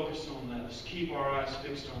 Let's focus on that. Let's keep our eyes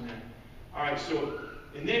fixed on that. All right, so,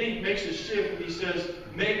 and then he makes a shift and he says,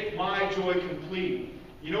 make my joy complete.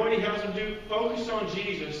 You know what he has them do? Focus on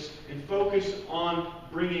Jesus and focus on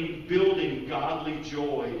building godly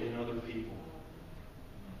joy in other people.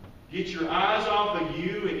 Get your eyes off of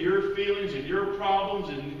you and your feelings and your problems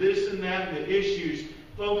and this and that and the issues.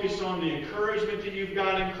 Focus on the encouragement that you've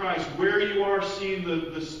got in Christ, where you are seeing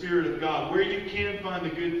the Spirit of God, where you can find the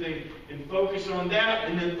good thing, and focus on that,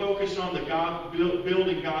 and then focus on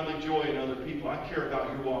building godly joy in other people. I care about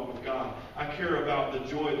your walk with God. I care about the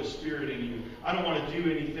joy of the Spirit in you. I don't want to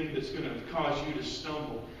do anything that's going to cause you to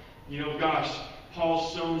stumble. You know, gosh,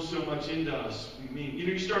 Paul's sown so much into us. I mean,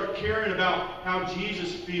 you start caring about how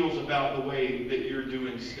Jesus feels about the way that you're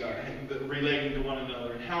doing stuff, and relating to one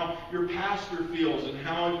another, and how your pastor feels, and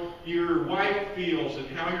how your wife feels, and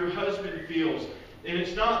how your husband feels. And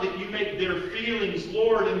it's not that you make their feelings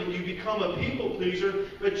Lord and that you become a people pleaser,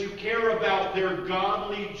 but you care about their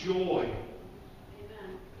godly joy.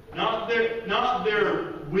 Amen. Not their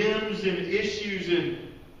whims and issues and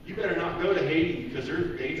you better not go to Haiti because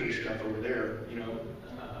there's dangerous stuff over there, you know.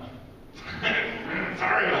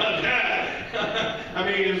 Sorry about that. I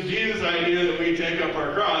mean, it's Jesus' idea that we take up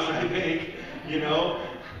our cross, I think, you know.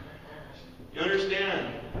 You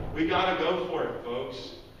understand? We got to go for it,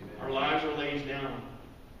 folks. Our lives are laid down.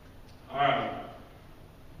 All right.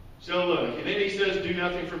 So look, and then he says, do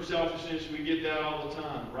nothing from selfishness. We get that all the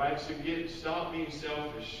time, right? So stop being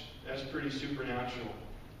selfish. That's pretty supernatural.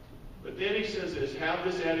 But then he says this, have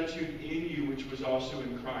this attitude in you which was also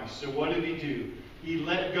in Christ. So what did he do? He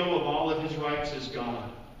let go of all of his rights as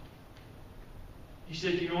God. He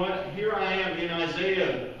said, you know what? Here I am in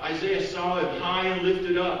Isaiah. Isaiah saw him high and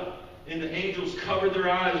lifted up. And the angels covered their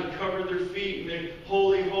eyes and covered their feet. And they,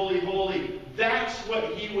 holy, holy, holy. That's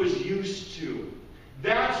what he was used to.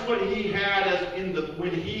 That's what he had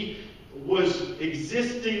when he was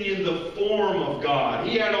existing in the form of God.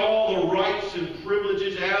 He had all the rights and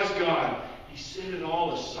privileges as God. He set it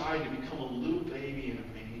all aside to become a little baby in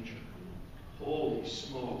a manger. Holy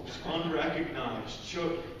smokes. Unrecognized.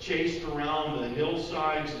 Chased around the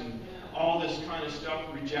hillsides and all this kind of stuff.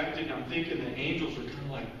 Rejected. I'm thinking the angels are kind of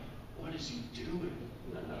like, what is he doing?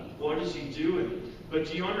 What is he doing? But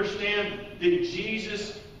do you understand that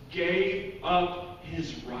Jesus gave up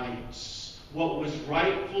his rights? What was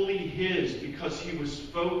rightfully his, because he was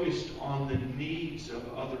focused on the needs of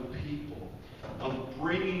other people, of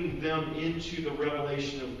bringing them into the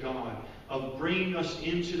revelation of God, of bringing us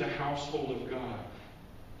into the household of God.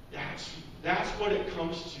 That's what it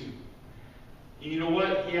comes to. And you know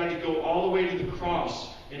what? He had to go all the way to the cross.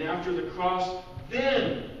 And after the cross,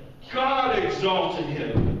 then God exalted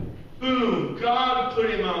him. Boom! God put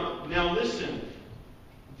him out. Now listen,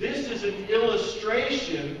 this is an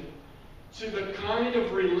illustration to the kind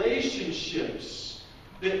of relationships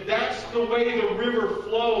that's the way the river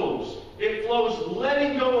flows. It flows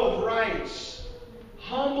letting go of rights,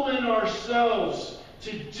 humbling ourselves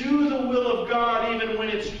to do the will of God even when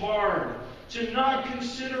it's hard, to not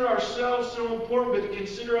consider ourselves so important, but to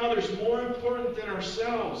consider others more important than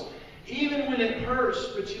ourselves. Even when it hurts,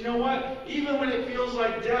 but you know what? Even when it feels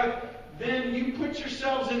like death, then you put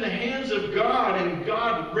yourselves in the hands of God, and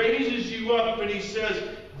God raises you up, and He says,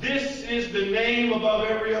 this is the name above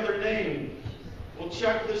every other name. Well,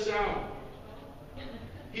 check this out.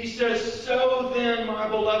 He says, so then, my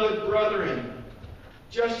beloved brethren,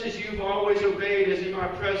 just as you've always obeyed as in my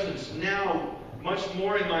presence, now much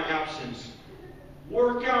more in my absence,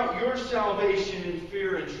 work out your salvation in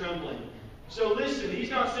fear and trembling. So listen, He's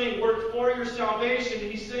not saying work for your salvation.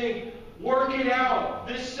 He's saying work it out.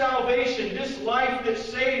 This salvation, this life that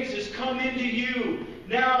saves has come into you.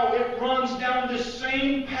 Now it runs down the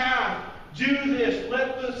same path. Do this.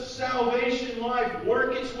 Let the salvation life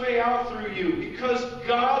work its way out through you, because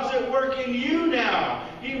God's at work in you now.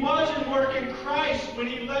 He was at work in Christ when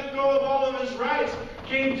He let go of all of His rights,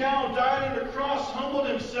 came down, died on the cross, humbled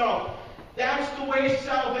Himself. That's the way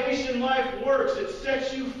salvation life works. It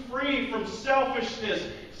sets you free from selfishness,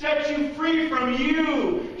 sets you free from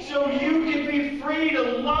you, so you can be free to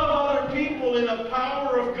love other people in the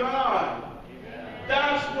power of God.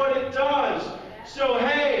 That's what it does. So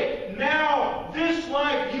hey, now this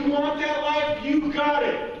life, you want that life? You got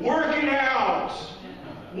it. Work it out.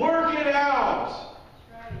 Work it out.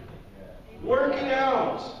 Work it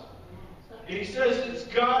out. And He says it's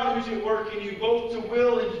God who's at work in you, both to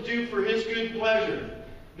will and to do for His good pleasure.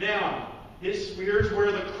 Now, here's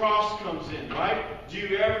where the cross comes in, right?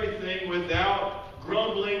 Do everything without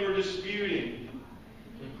grumbling or disputing.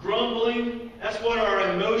 Grumbling, that's what our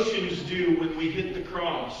emotions do when we hit the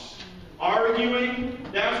cross. Arguing,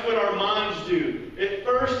 that's what our minds do. At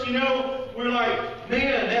first, we're like,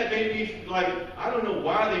 man, that made me, I don't know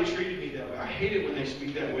why they treated me that way. I hate it when they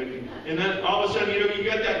speak that way to me. And then all of a sudden, you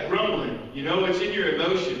got that grumbling. It's in your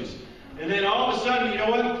emotions. And then all of a sudden, you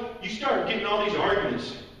know what? You start getting all these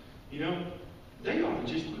arguments. They ought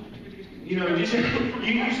to just,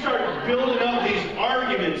 you start building up these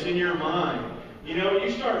arguments in your mind.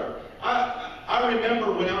 I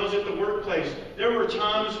remember when I was at the workplace, there were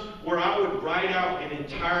times where I would write out an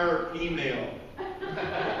entire email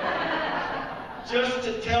just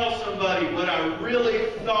to tell somebody what I really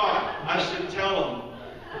thought I should tell them.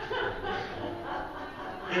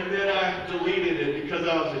 And then I deleted it because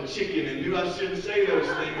I was a chicken and knew I shouldn't say those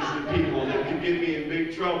things to people that could get me in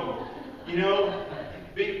big trouble.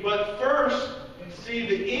 But first, see,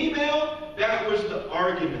 the email, that was the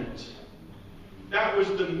argument. That was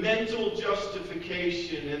the mental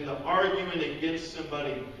justification and the argument against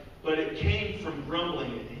somebody. But it came from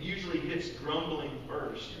grumbling. It usually hits grumbling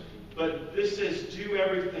first. But this says, do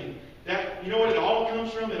everything. That, you know what it all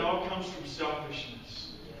comes from? It all comes from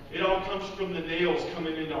selfishness. It all comes from the nails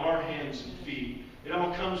coming into our hands and feet. It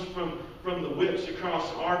all comes from the whips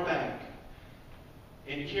across our back.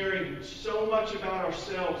 And caring so much about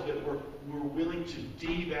ourselves that we're willing to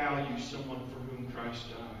devalue someone for whom Christ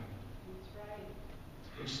died.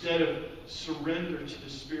 Instead of surrender to the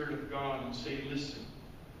Spirit of God and say, listen,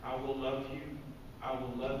 I will love you. I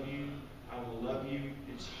will love you. I will love you.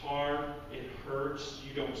 It's hard. It hurts.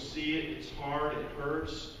 You don't see it. It's hard. It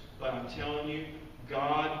hurts. But I'm telling you,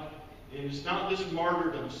 God, and it's not this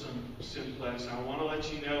martyrdom simplex. I want to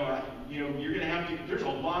let you know, you're going to have to, there's a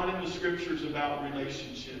lot in the Scriptures about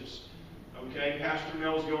relationships. Okay, Pastor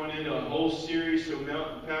Mel's going into a whole series, so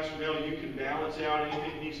Pastor Mel, you can balance out anything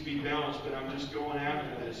that needs to be balanced, but I'm just going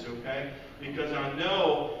after this, okay? Because I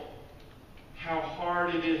know how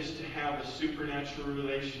hard it is to have a supernatural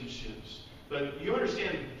relationships. But you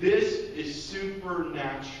understand, this is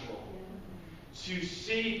supernatural. To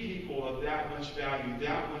see people of that much value,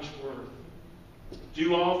 that much worth.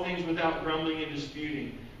 Do all things without grumbling and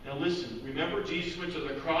disputing. Now listen, remember Jesus went to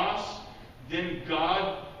the cross, then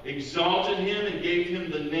God exalted Him and gave Him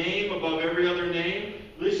the name above every other name.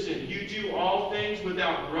 Listen, you do all things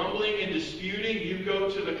without grumbling and disputing. You go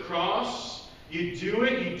to the cross. You do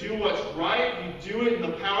it. You do what's right. You do it in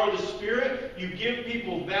the power of the Spirit. You give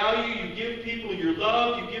people value. You give people your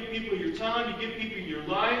love. You give people your time. You give people your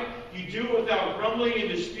life. You do it without grumbling and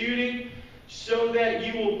disputing, so that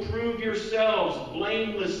you will prove yourselves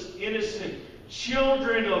blameless, innocent,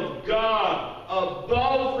 children of God,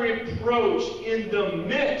 above reproach in the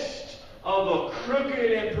midst of a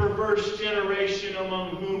crooked and perverse generation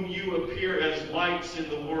among whom you appear as lights in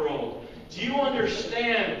the world. Do you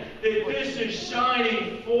understand that this is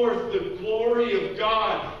shining forth the glory of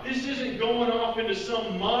God? This isn't going off into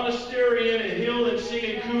some monastery in a hill and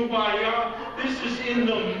singing Kumbaya. This is in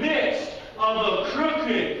the midst of a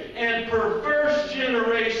crooked and perverse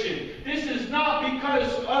generation. This is not because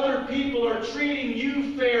other people are treating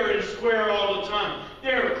you fair and square all the time.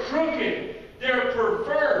 They're crooked. They're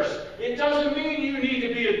perverse. It doesn't mean you need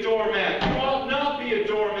to be a doormat. You ought not be a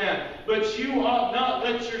doormat. you ought not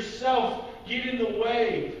let yourself get in the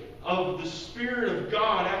way of the Spirit of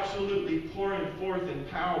God absolutely pouring forth in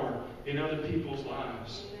power in other people's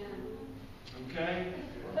lives. Okay?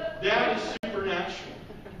 That is supernatural.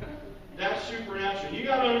 That's supernatural. You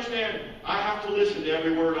got to understand, I have to listen to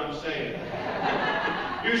every word I'm saying.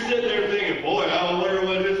 You're sitting there thinking, boy, I wonder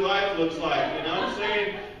what his life looks like. And I'm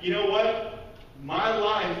saying, you know what? My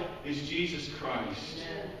life is Jesus Christ.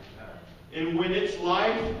 And when it's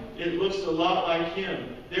life, it looks a lot like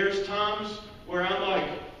Him. There's times where I'm like,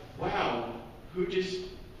 wow, who just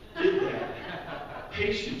did that?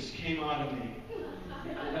 Patience came out of me.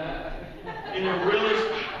 In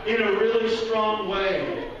a really strong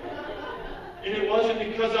way. And it wasn't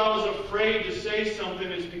because I was afraid to say something.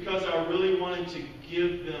 It's because I really wanted to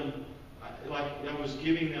give them, like I was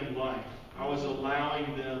giving them life. I was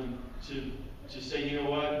allowing them to say, you know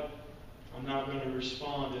what? I'm not going to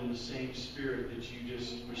respond in the same spirit that you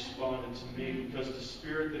just responded to me, because the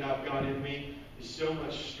spirit that I've got in me is so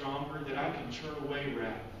much stronger that I can turn away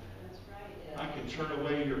wrath. That's right, yeah. I can turn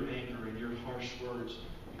away your anger and your harsh words,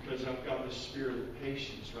 because I've got the spirit of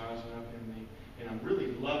patience rising up in me, and I'm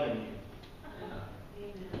really loving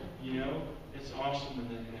you. You know, it's awesome when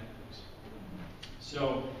that happens.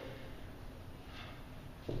 So,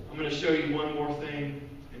 I'm going to show you one more thing,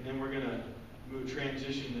 and then we're going to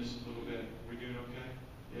transition this a little bit. We doing okay?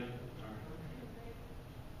 Yeah? All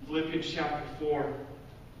right. Philippians chapter 4,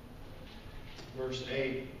 verse 8.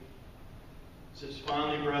 It says,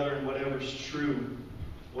 finally, brethren, whatever is true,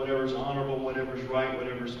 whatever is honorable, whatever is right,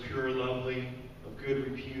 whatever is pure, lovely, of good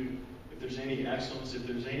repute, if there's any excellence, if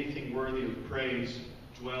there's anything worthy of praise,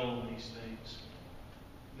 dwell on these things.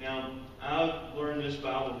 Now, I've learned this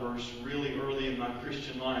Bible verse really early in my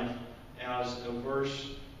Christian life as a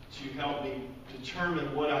verse to help me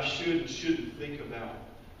determine what I should and shouldn't think about.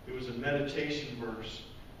 It was a meditation verse.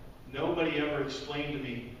 Nobody ever explained to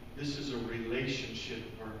me, this is a relationship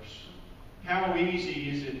verse. How easy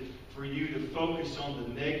is it for you to focus on the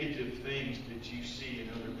negative things that you see in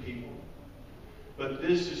other people? But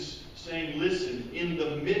this is saying, listen, in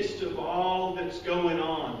the midst of all that's going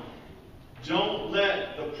on, don't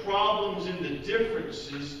let the problems and the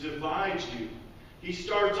differences divide you. He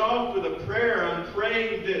starts off with a prayer. I'm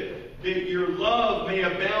praying that your love may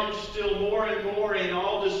abound still more and more in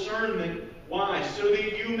all discernment. Why? So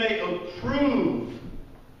that you may approve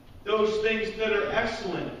those things that are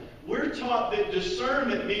excellent. We're taught that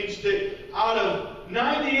discernment means that out of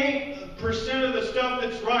 98% of the stuff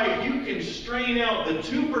that's right, you can strain out the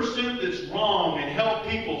 2% that's wrong and help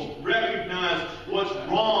people recognize what's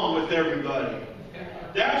wrong with everybody.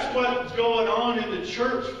 That's what's going on in the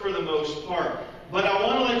church for the most part. But I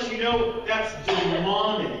want to let you know that's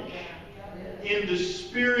demonic in the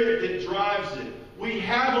spirit that drives it. We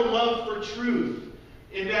have a love for truth.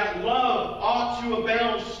 And that love ought to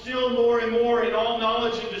abound still more and more in all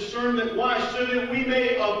knowledge and discernment. Why? So that we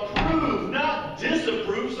may approve, not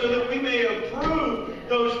disapprove, so that we may approve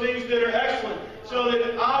those things that are excellent. So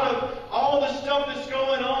that out of all the stuff that's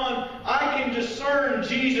going on, I can discern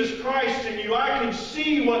Jesus Christ in you. I can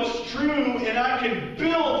see what's true, and I can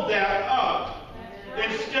build that up.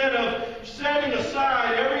 Instead of setting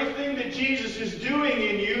aside everything that Jesus is doing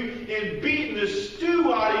in you and beating the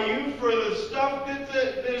stew out of you for the stuff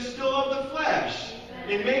that is still of the flesh.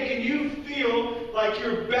 And making you feel like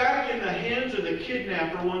you're back in the hands of the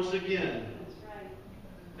kidnapper once again.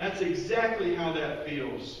 That's exactly how that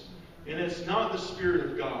feels. And it's not the Spirit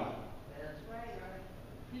of God.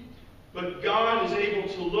 But God is able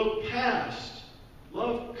to look past.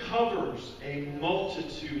 Love covers a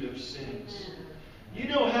multitude of sins. You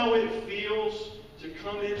know how it feels to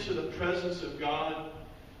come into the presence of God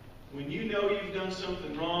when you know you've done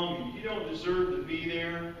something wrong and you don't deserve to be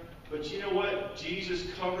there, but you know what? Jesus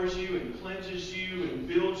covers you and cleanses you and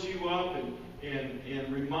builds you up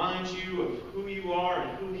and reminds you of who you are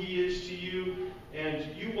and who He is to you,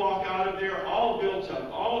 and you walk out of there all built up,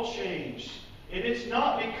 all changed. And it's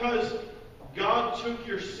not because God took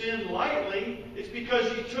your sin lightly. It's because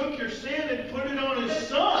He took your sin and put it on His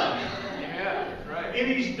Son. Yeah, that's right.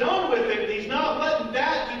 And He's done with it. And He's not letting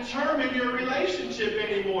that determine your relationship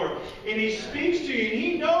anymore. And He speaks to you, and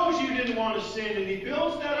He knows you didn't want to sin, and He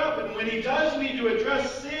builds that up. And when He does need to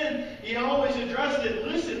address sin, He always addresses it.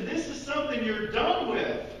 Listen, this is something you're done with.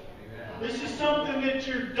 Amen. This is something that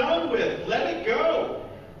you're done with. Let it go.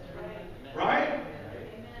 Right?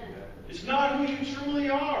 It's not who you truly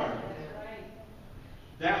are.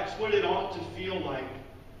 That's what it ought to feel like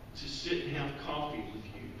to sit and have coffee with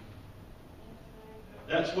you.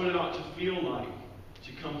 That's what it ought to feel like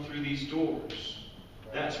to come through these doors.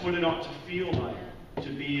 That's what it ought to feel like to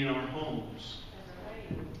be in our homes.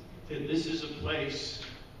 that this is a place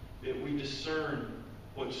that we discern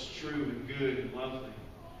what's true and good and lovely.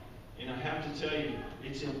 And I have to tell you,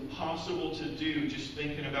 it's impossible to do just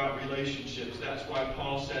thinking about relationships. That's why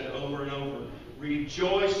Paul said over and over,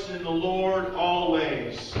 rejoice in the Lord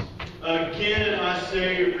always. Again, I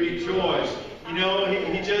say rejoice. You know,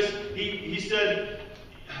 he said,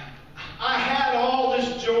 I had all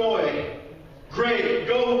this joy. Great,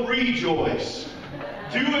 go rejoice.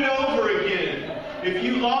 Do it over again. If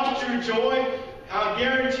you lost your joy, I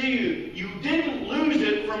guarantee you, you didn't lose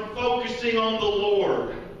it from focusing on the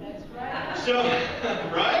Lord. That's right. So,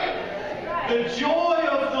 right? The joy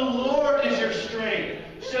of the Lord is your strength.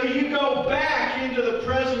 So you go back into the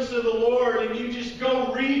presence of the Lord and you just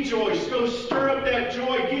go rejoice. Go stir up that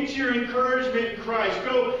joy. Get your encouragement in Christ.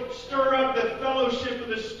 Go stir up the fellowship of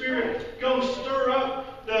the Spirit. Go stir up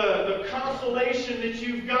the consolation that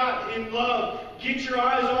you've got in love. Get your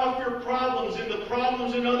eyes off your problems and the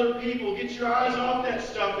problems in other people. Get your eyes off that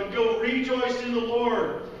stuff and go rejoice in the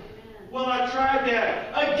Lord. Well, I tried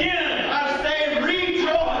that. Again, I say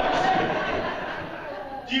rejoice.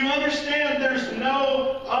 Do you understand? There's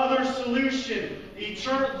no other solution. This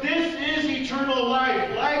is eternal life.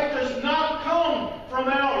 Life does not come from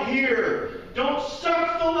out here. Don't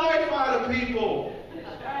suck the life out of people.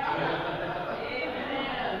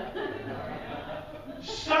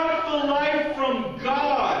 Suck the life from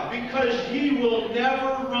God, because He will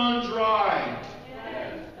never run dry.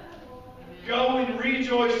 Go and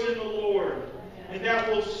rejoice in the Lord. And that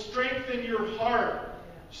will strengthen your heart,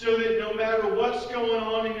 so that no matter what's going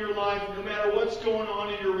on in your life, no matter what's going on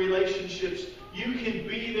in your relationships, you can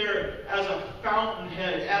be there as a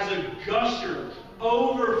fountainhead, as a gusher,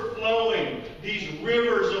 overflowing these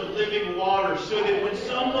rivers of living water, so that when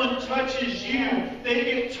someone touches you, they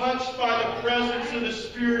get touched by the presence of the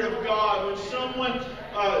Spirit of God. When someone,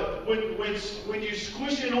 when you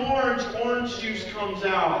squish an orange juice comes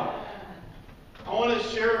out. I want to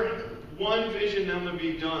share one vision, then I'm going to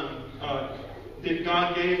be done, that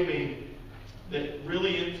God gave me that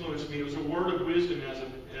really influenced me. It was a word of wisdom as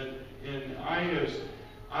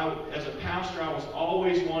a pastor, I was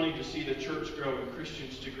always wanting to see the church grow and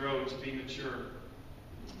Christians to grow and to be mature.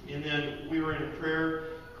 And then we were in a prayer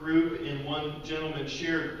group, and one gentleman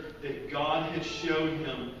shared that God had showed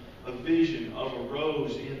him a vision of a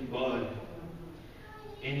rose in bud.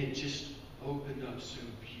 And it just opened up so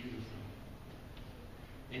beautifully.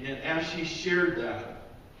 And then as she shared that,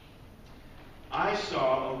 I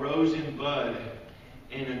saw a rose in bud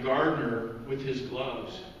and a gardener with his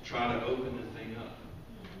gloves try to open the thing up.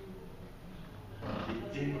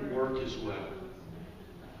 It didn't work as well.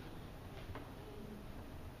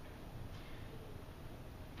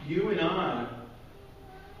 You and I,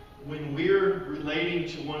 when we're relating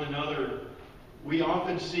to one another, we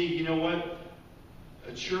often see, you know what?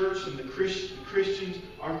 A church and the Christians,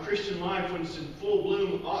 our Christian life, when it's in full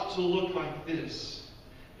bloom, ought to look like this.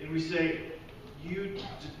 And we say, your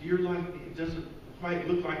life, it doesn't quite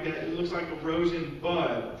look like that. It looks like a rose in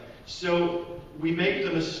bud. So we make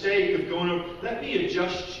the mistake of going over, let me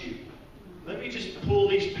adjust you. Let me just pull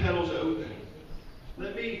these petals open.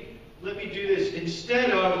 Let me do this. Instead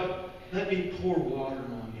of, let me pour water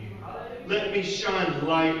on you. Let me shine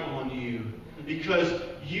light on you. Because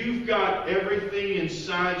you've got everything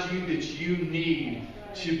inside you that you need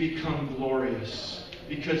to become glorious.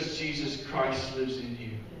 Because Jesus Christ lives in you.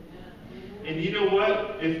 And you know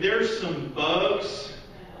what? If there's some bugs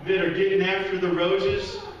that are getting after the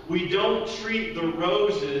roses, we don't treat the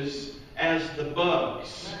roses as the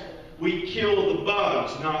bugs. We kill the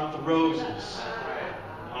bugs, not the roses.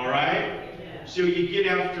 Alright? So you get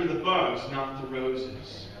after the bugs, not the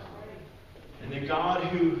roses. And the God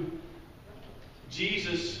who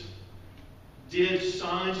Jesus did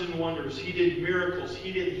signs and wonders. He did miracles.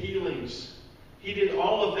 He did healings. He did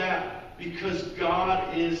all of that because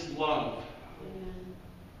God is love.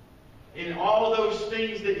 And all those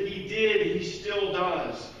things that He did, He still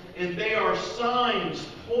does. And they are signs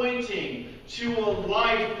pointing to a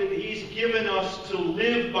life that He's given us to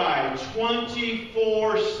live by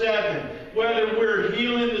 24/7. Whether we're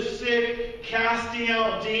healing the sick, casting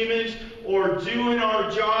out demons, or doing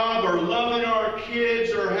our job, or loving our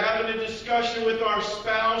kids, or having a discussion with our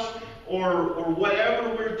spouse, or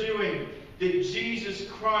whatever we're doing, that Jesus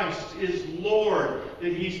Christ is Lord,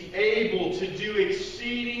 that He's able to do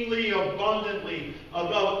exceedingly abundantly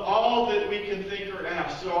above all that we can think or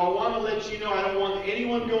ask. So I want to let you know, I don't want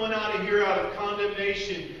anyone going out of here out of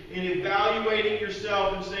condemnation and evaluating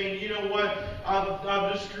yourself and saying, you know what,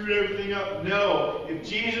 I've just screwed everything up. No. If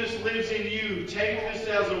Jesus lives in you, take this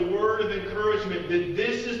as a word of encouragement that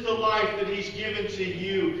this is the life that He's given to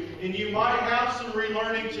you. And you might have some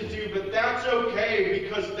relearning to do, but that's okay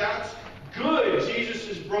because that's good. Jesus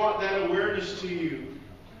has brought that awareness to you.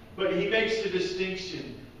 But He makes a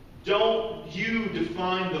distinction. Don't you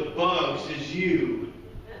define the bugs as you.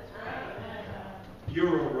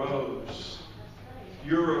 You're a rose.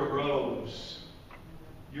 You're a rose.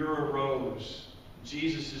 You're a rose.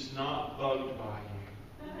 Jesus is not bugged by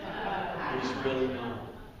you. He's really not.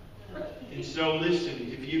 And so listen,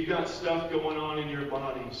 if you've got stuff going on in your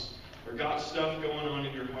bodies or got stuff going on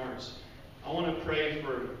in your hearts, I want to pray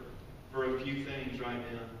for a few things right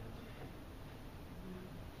now.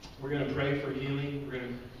 We're going to pray for healing.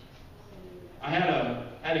 I had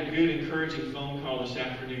a good, encouraging phone call this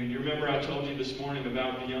afternoon. You remember I told you this morning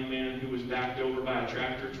about the young man who was backed over by a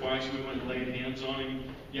tractor twice. We went and laid hands on him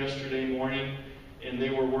yesterday morning, and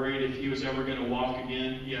they were worried if he was ever going to walk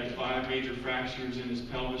again. He had 5 major fractures in his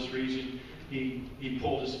pelvis region. He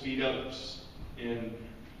pulled his feet up and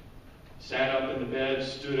sat up in the bed,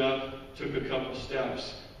 stood up, took a couple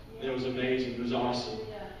steps. It was amazing. It was awesome.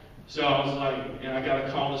 So I was like, and I got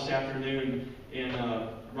a call this afternoon, and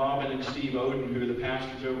Robin and Steve Oden, who are the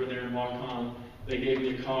pastors over there in Waukon, they gave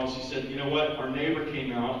me a call. She said, you know what, our neighbor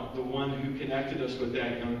came out, the one who connected us with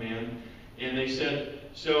that young man, and they said,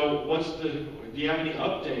 so do you have any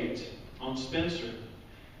update on Spencer?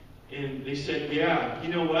 And they said, yeah, you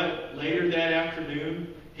know what, later that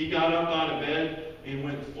afternoon, he got up out of bed and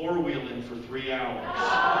went four-wheeling for 3 hours.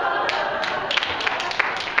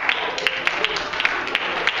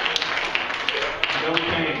 No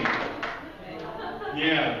pain.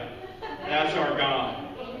 Yeah, that's our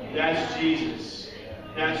God. That's Jesus.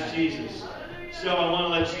 That's Jesus. So I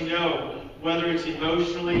want to let you know, whether it's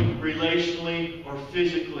emotionally, relationally, or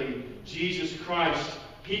physically, Jesus Christ,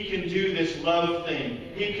 He can do this love thing.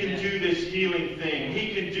 He can do this healing thing.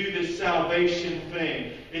 He can do this salvation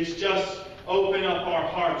thing. It's just open up our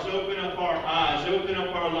hearts, open up our eyes, open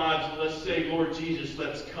up our lives, and let's say, Lord Jesus,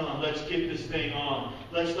 let's come. Let's get this thing on.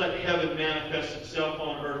 Let's let heaven manifest itself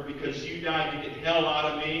on earth because you died to get hell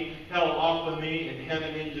out of me, hell off of me, and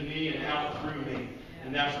heaven into me and out through me.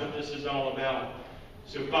 And that's what this is all about.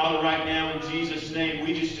 So, Father, right now in Jesus' name,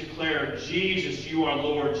 we just declare, Jesus, you are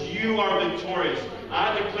Lord. You are victorious.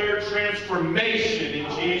 I declare transformation in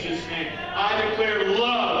Jesus' name. I declare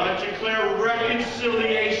love. I declare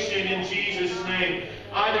reconciliation in Jesus' name.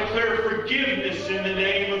 I declare forgiveness in the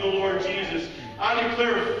name of the Lord Jesus. I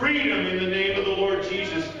declare freedom in the name of the Lord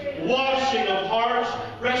Jesus. Washing of hearts,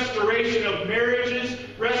 restoration of marriages,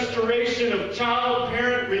 restoration of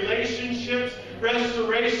child-parent relationships,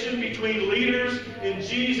 restoration between leaders in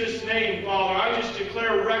Jesus' name, Father. I just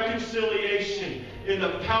declare reconciliation in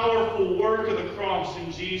the powerful work of the cross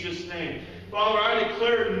in Jesus' name. Father, I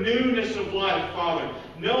declare newness of life, Father.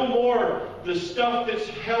 No more the stuff that's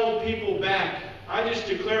held people back. I just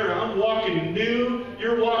declare I'm walking new.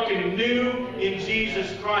 You're walking new in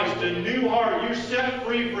Jesus Christ. A new heart. You're set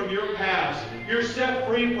free from your past. You're set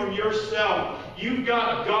free from yourself. You've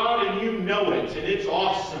got God and you know it. And it's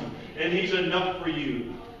awesome. And He's enough for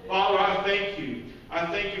you. Father, I thank you. I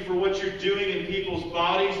thank you for what you're doing in people's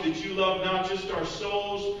bodies, that you love not just our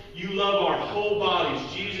souls, you love our whole bodies.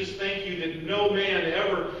 Jesus, thank you that no man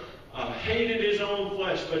ever hated his own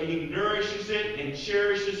flesh, but He nourishes it and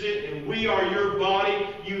cherishes it, and we are your body.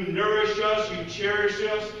 You nourish us, you cherish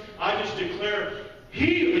us. I just declare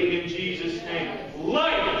healing in Jesus' name,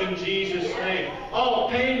 life in Jesus' name. All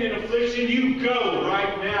pain and affliction, you go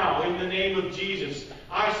right now in the name of Jesus.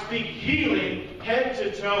 I speak healing head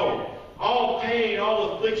to toe. All pain,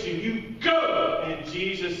 all affliction, you go in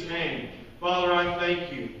Jesus' name. Father, I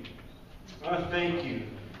thank you. I thank you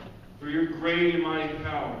for your great and mighty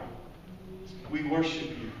power. We worship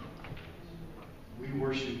you. We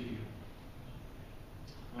worship you.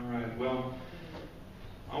 All right, well,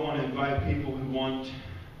 I want to invite people who want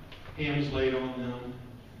hands laid on them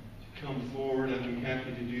to come forward. I'd be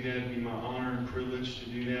happy to do that. It'd be my honor and privilege to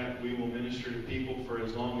do that. We will minister to people for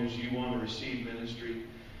as long as you want to receive ministry.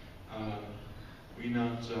 We're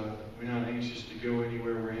not anxious to go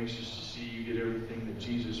anywhere. We're anxious to see you get everything that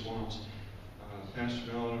Jesus wants.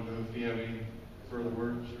 Pastor Mel, I don't know if you have any further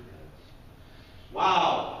words.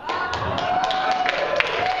 Wow.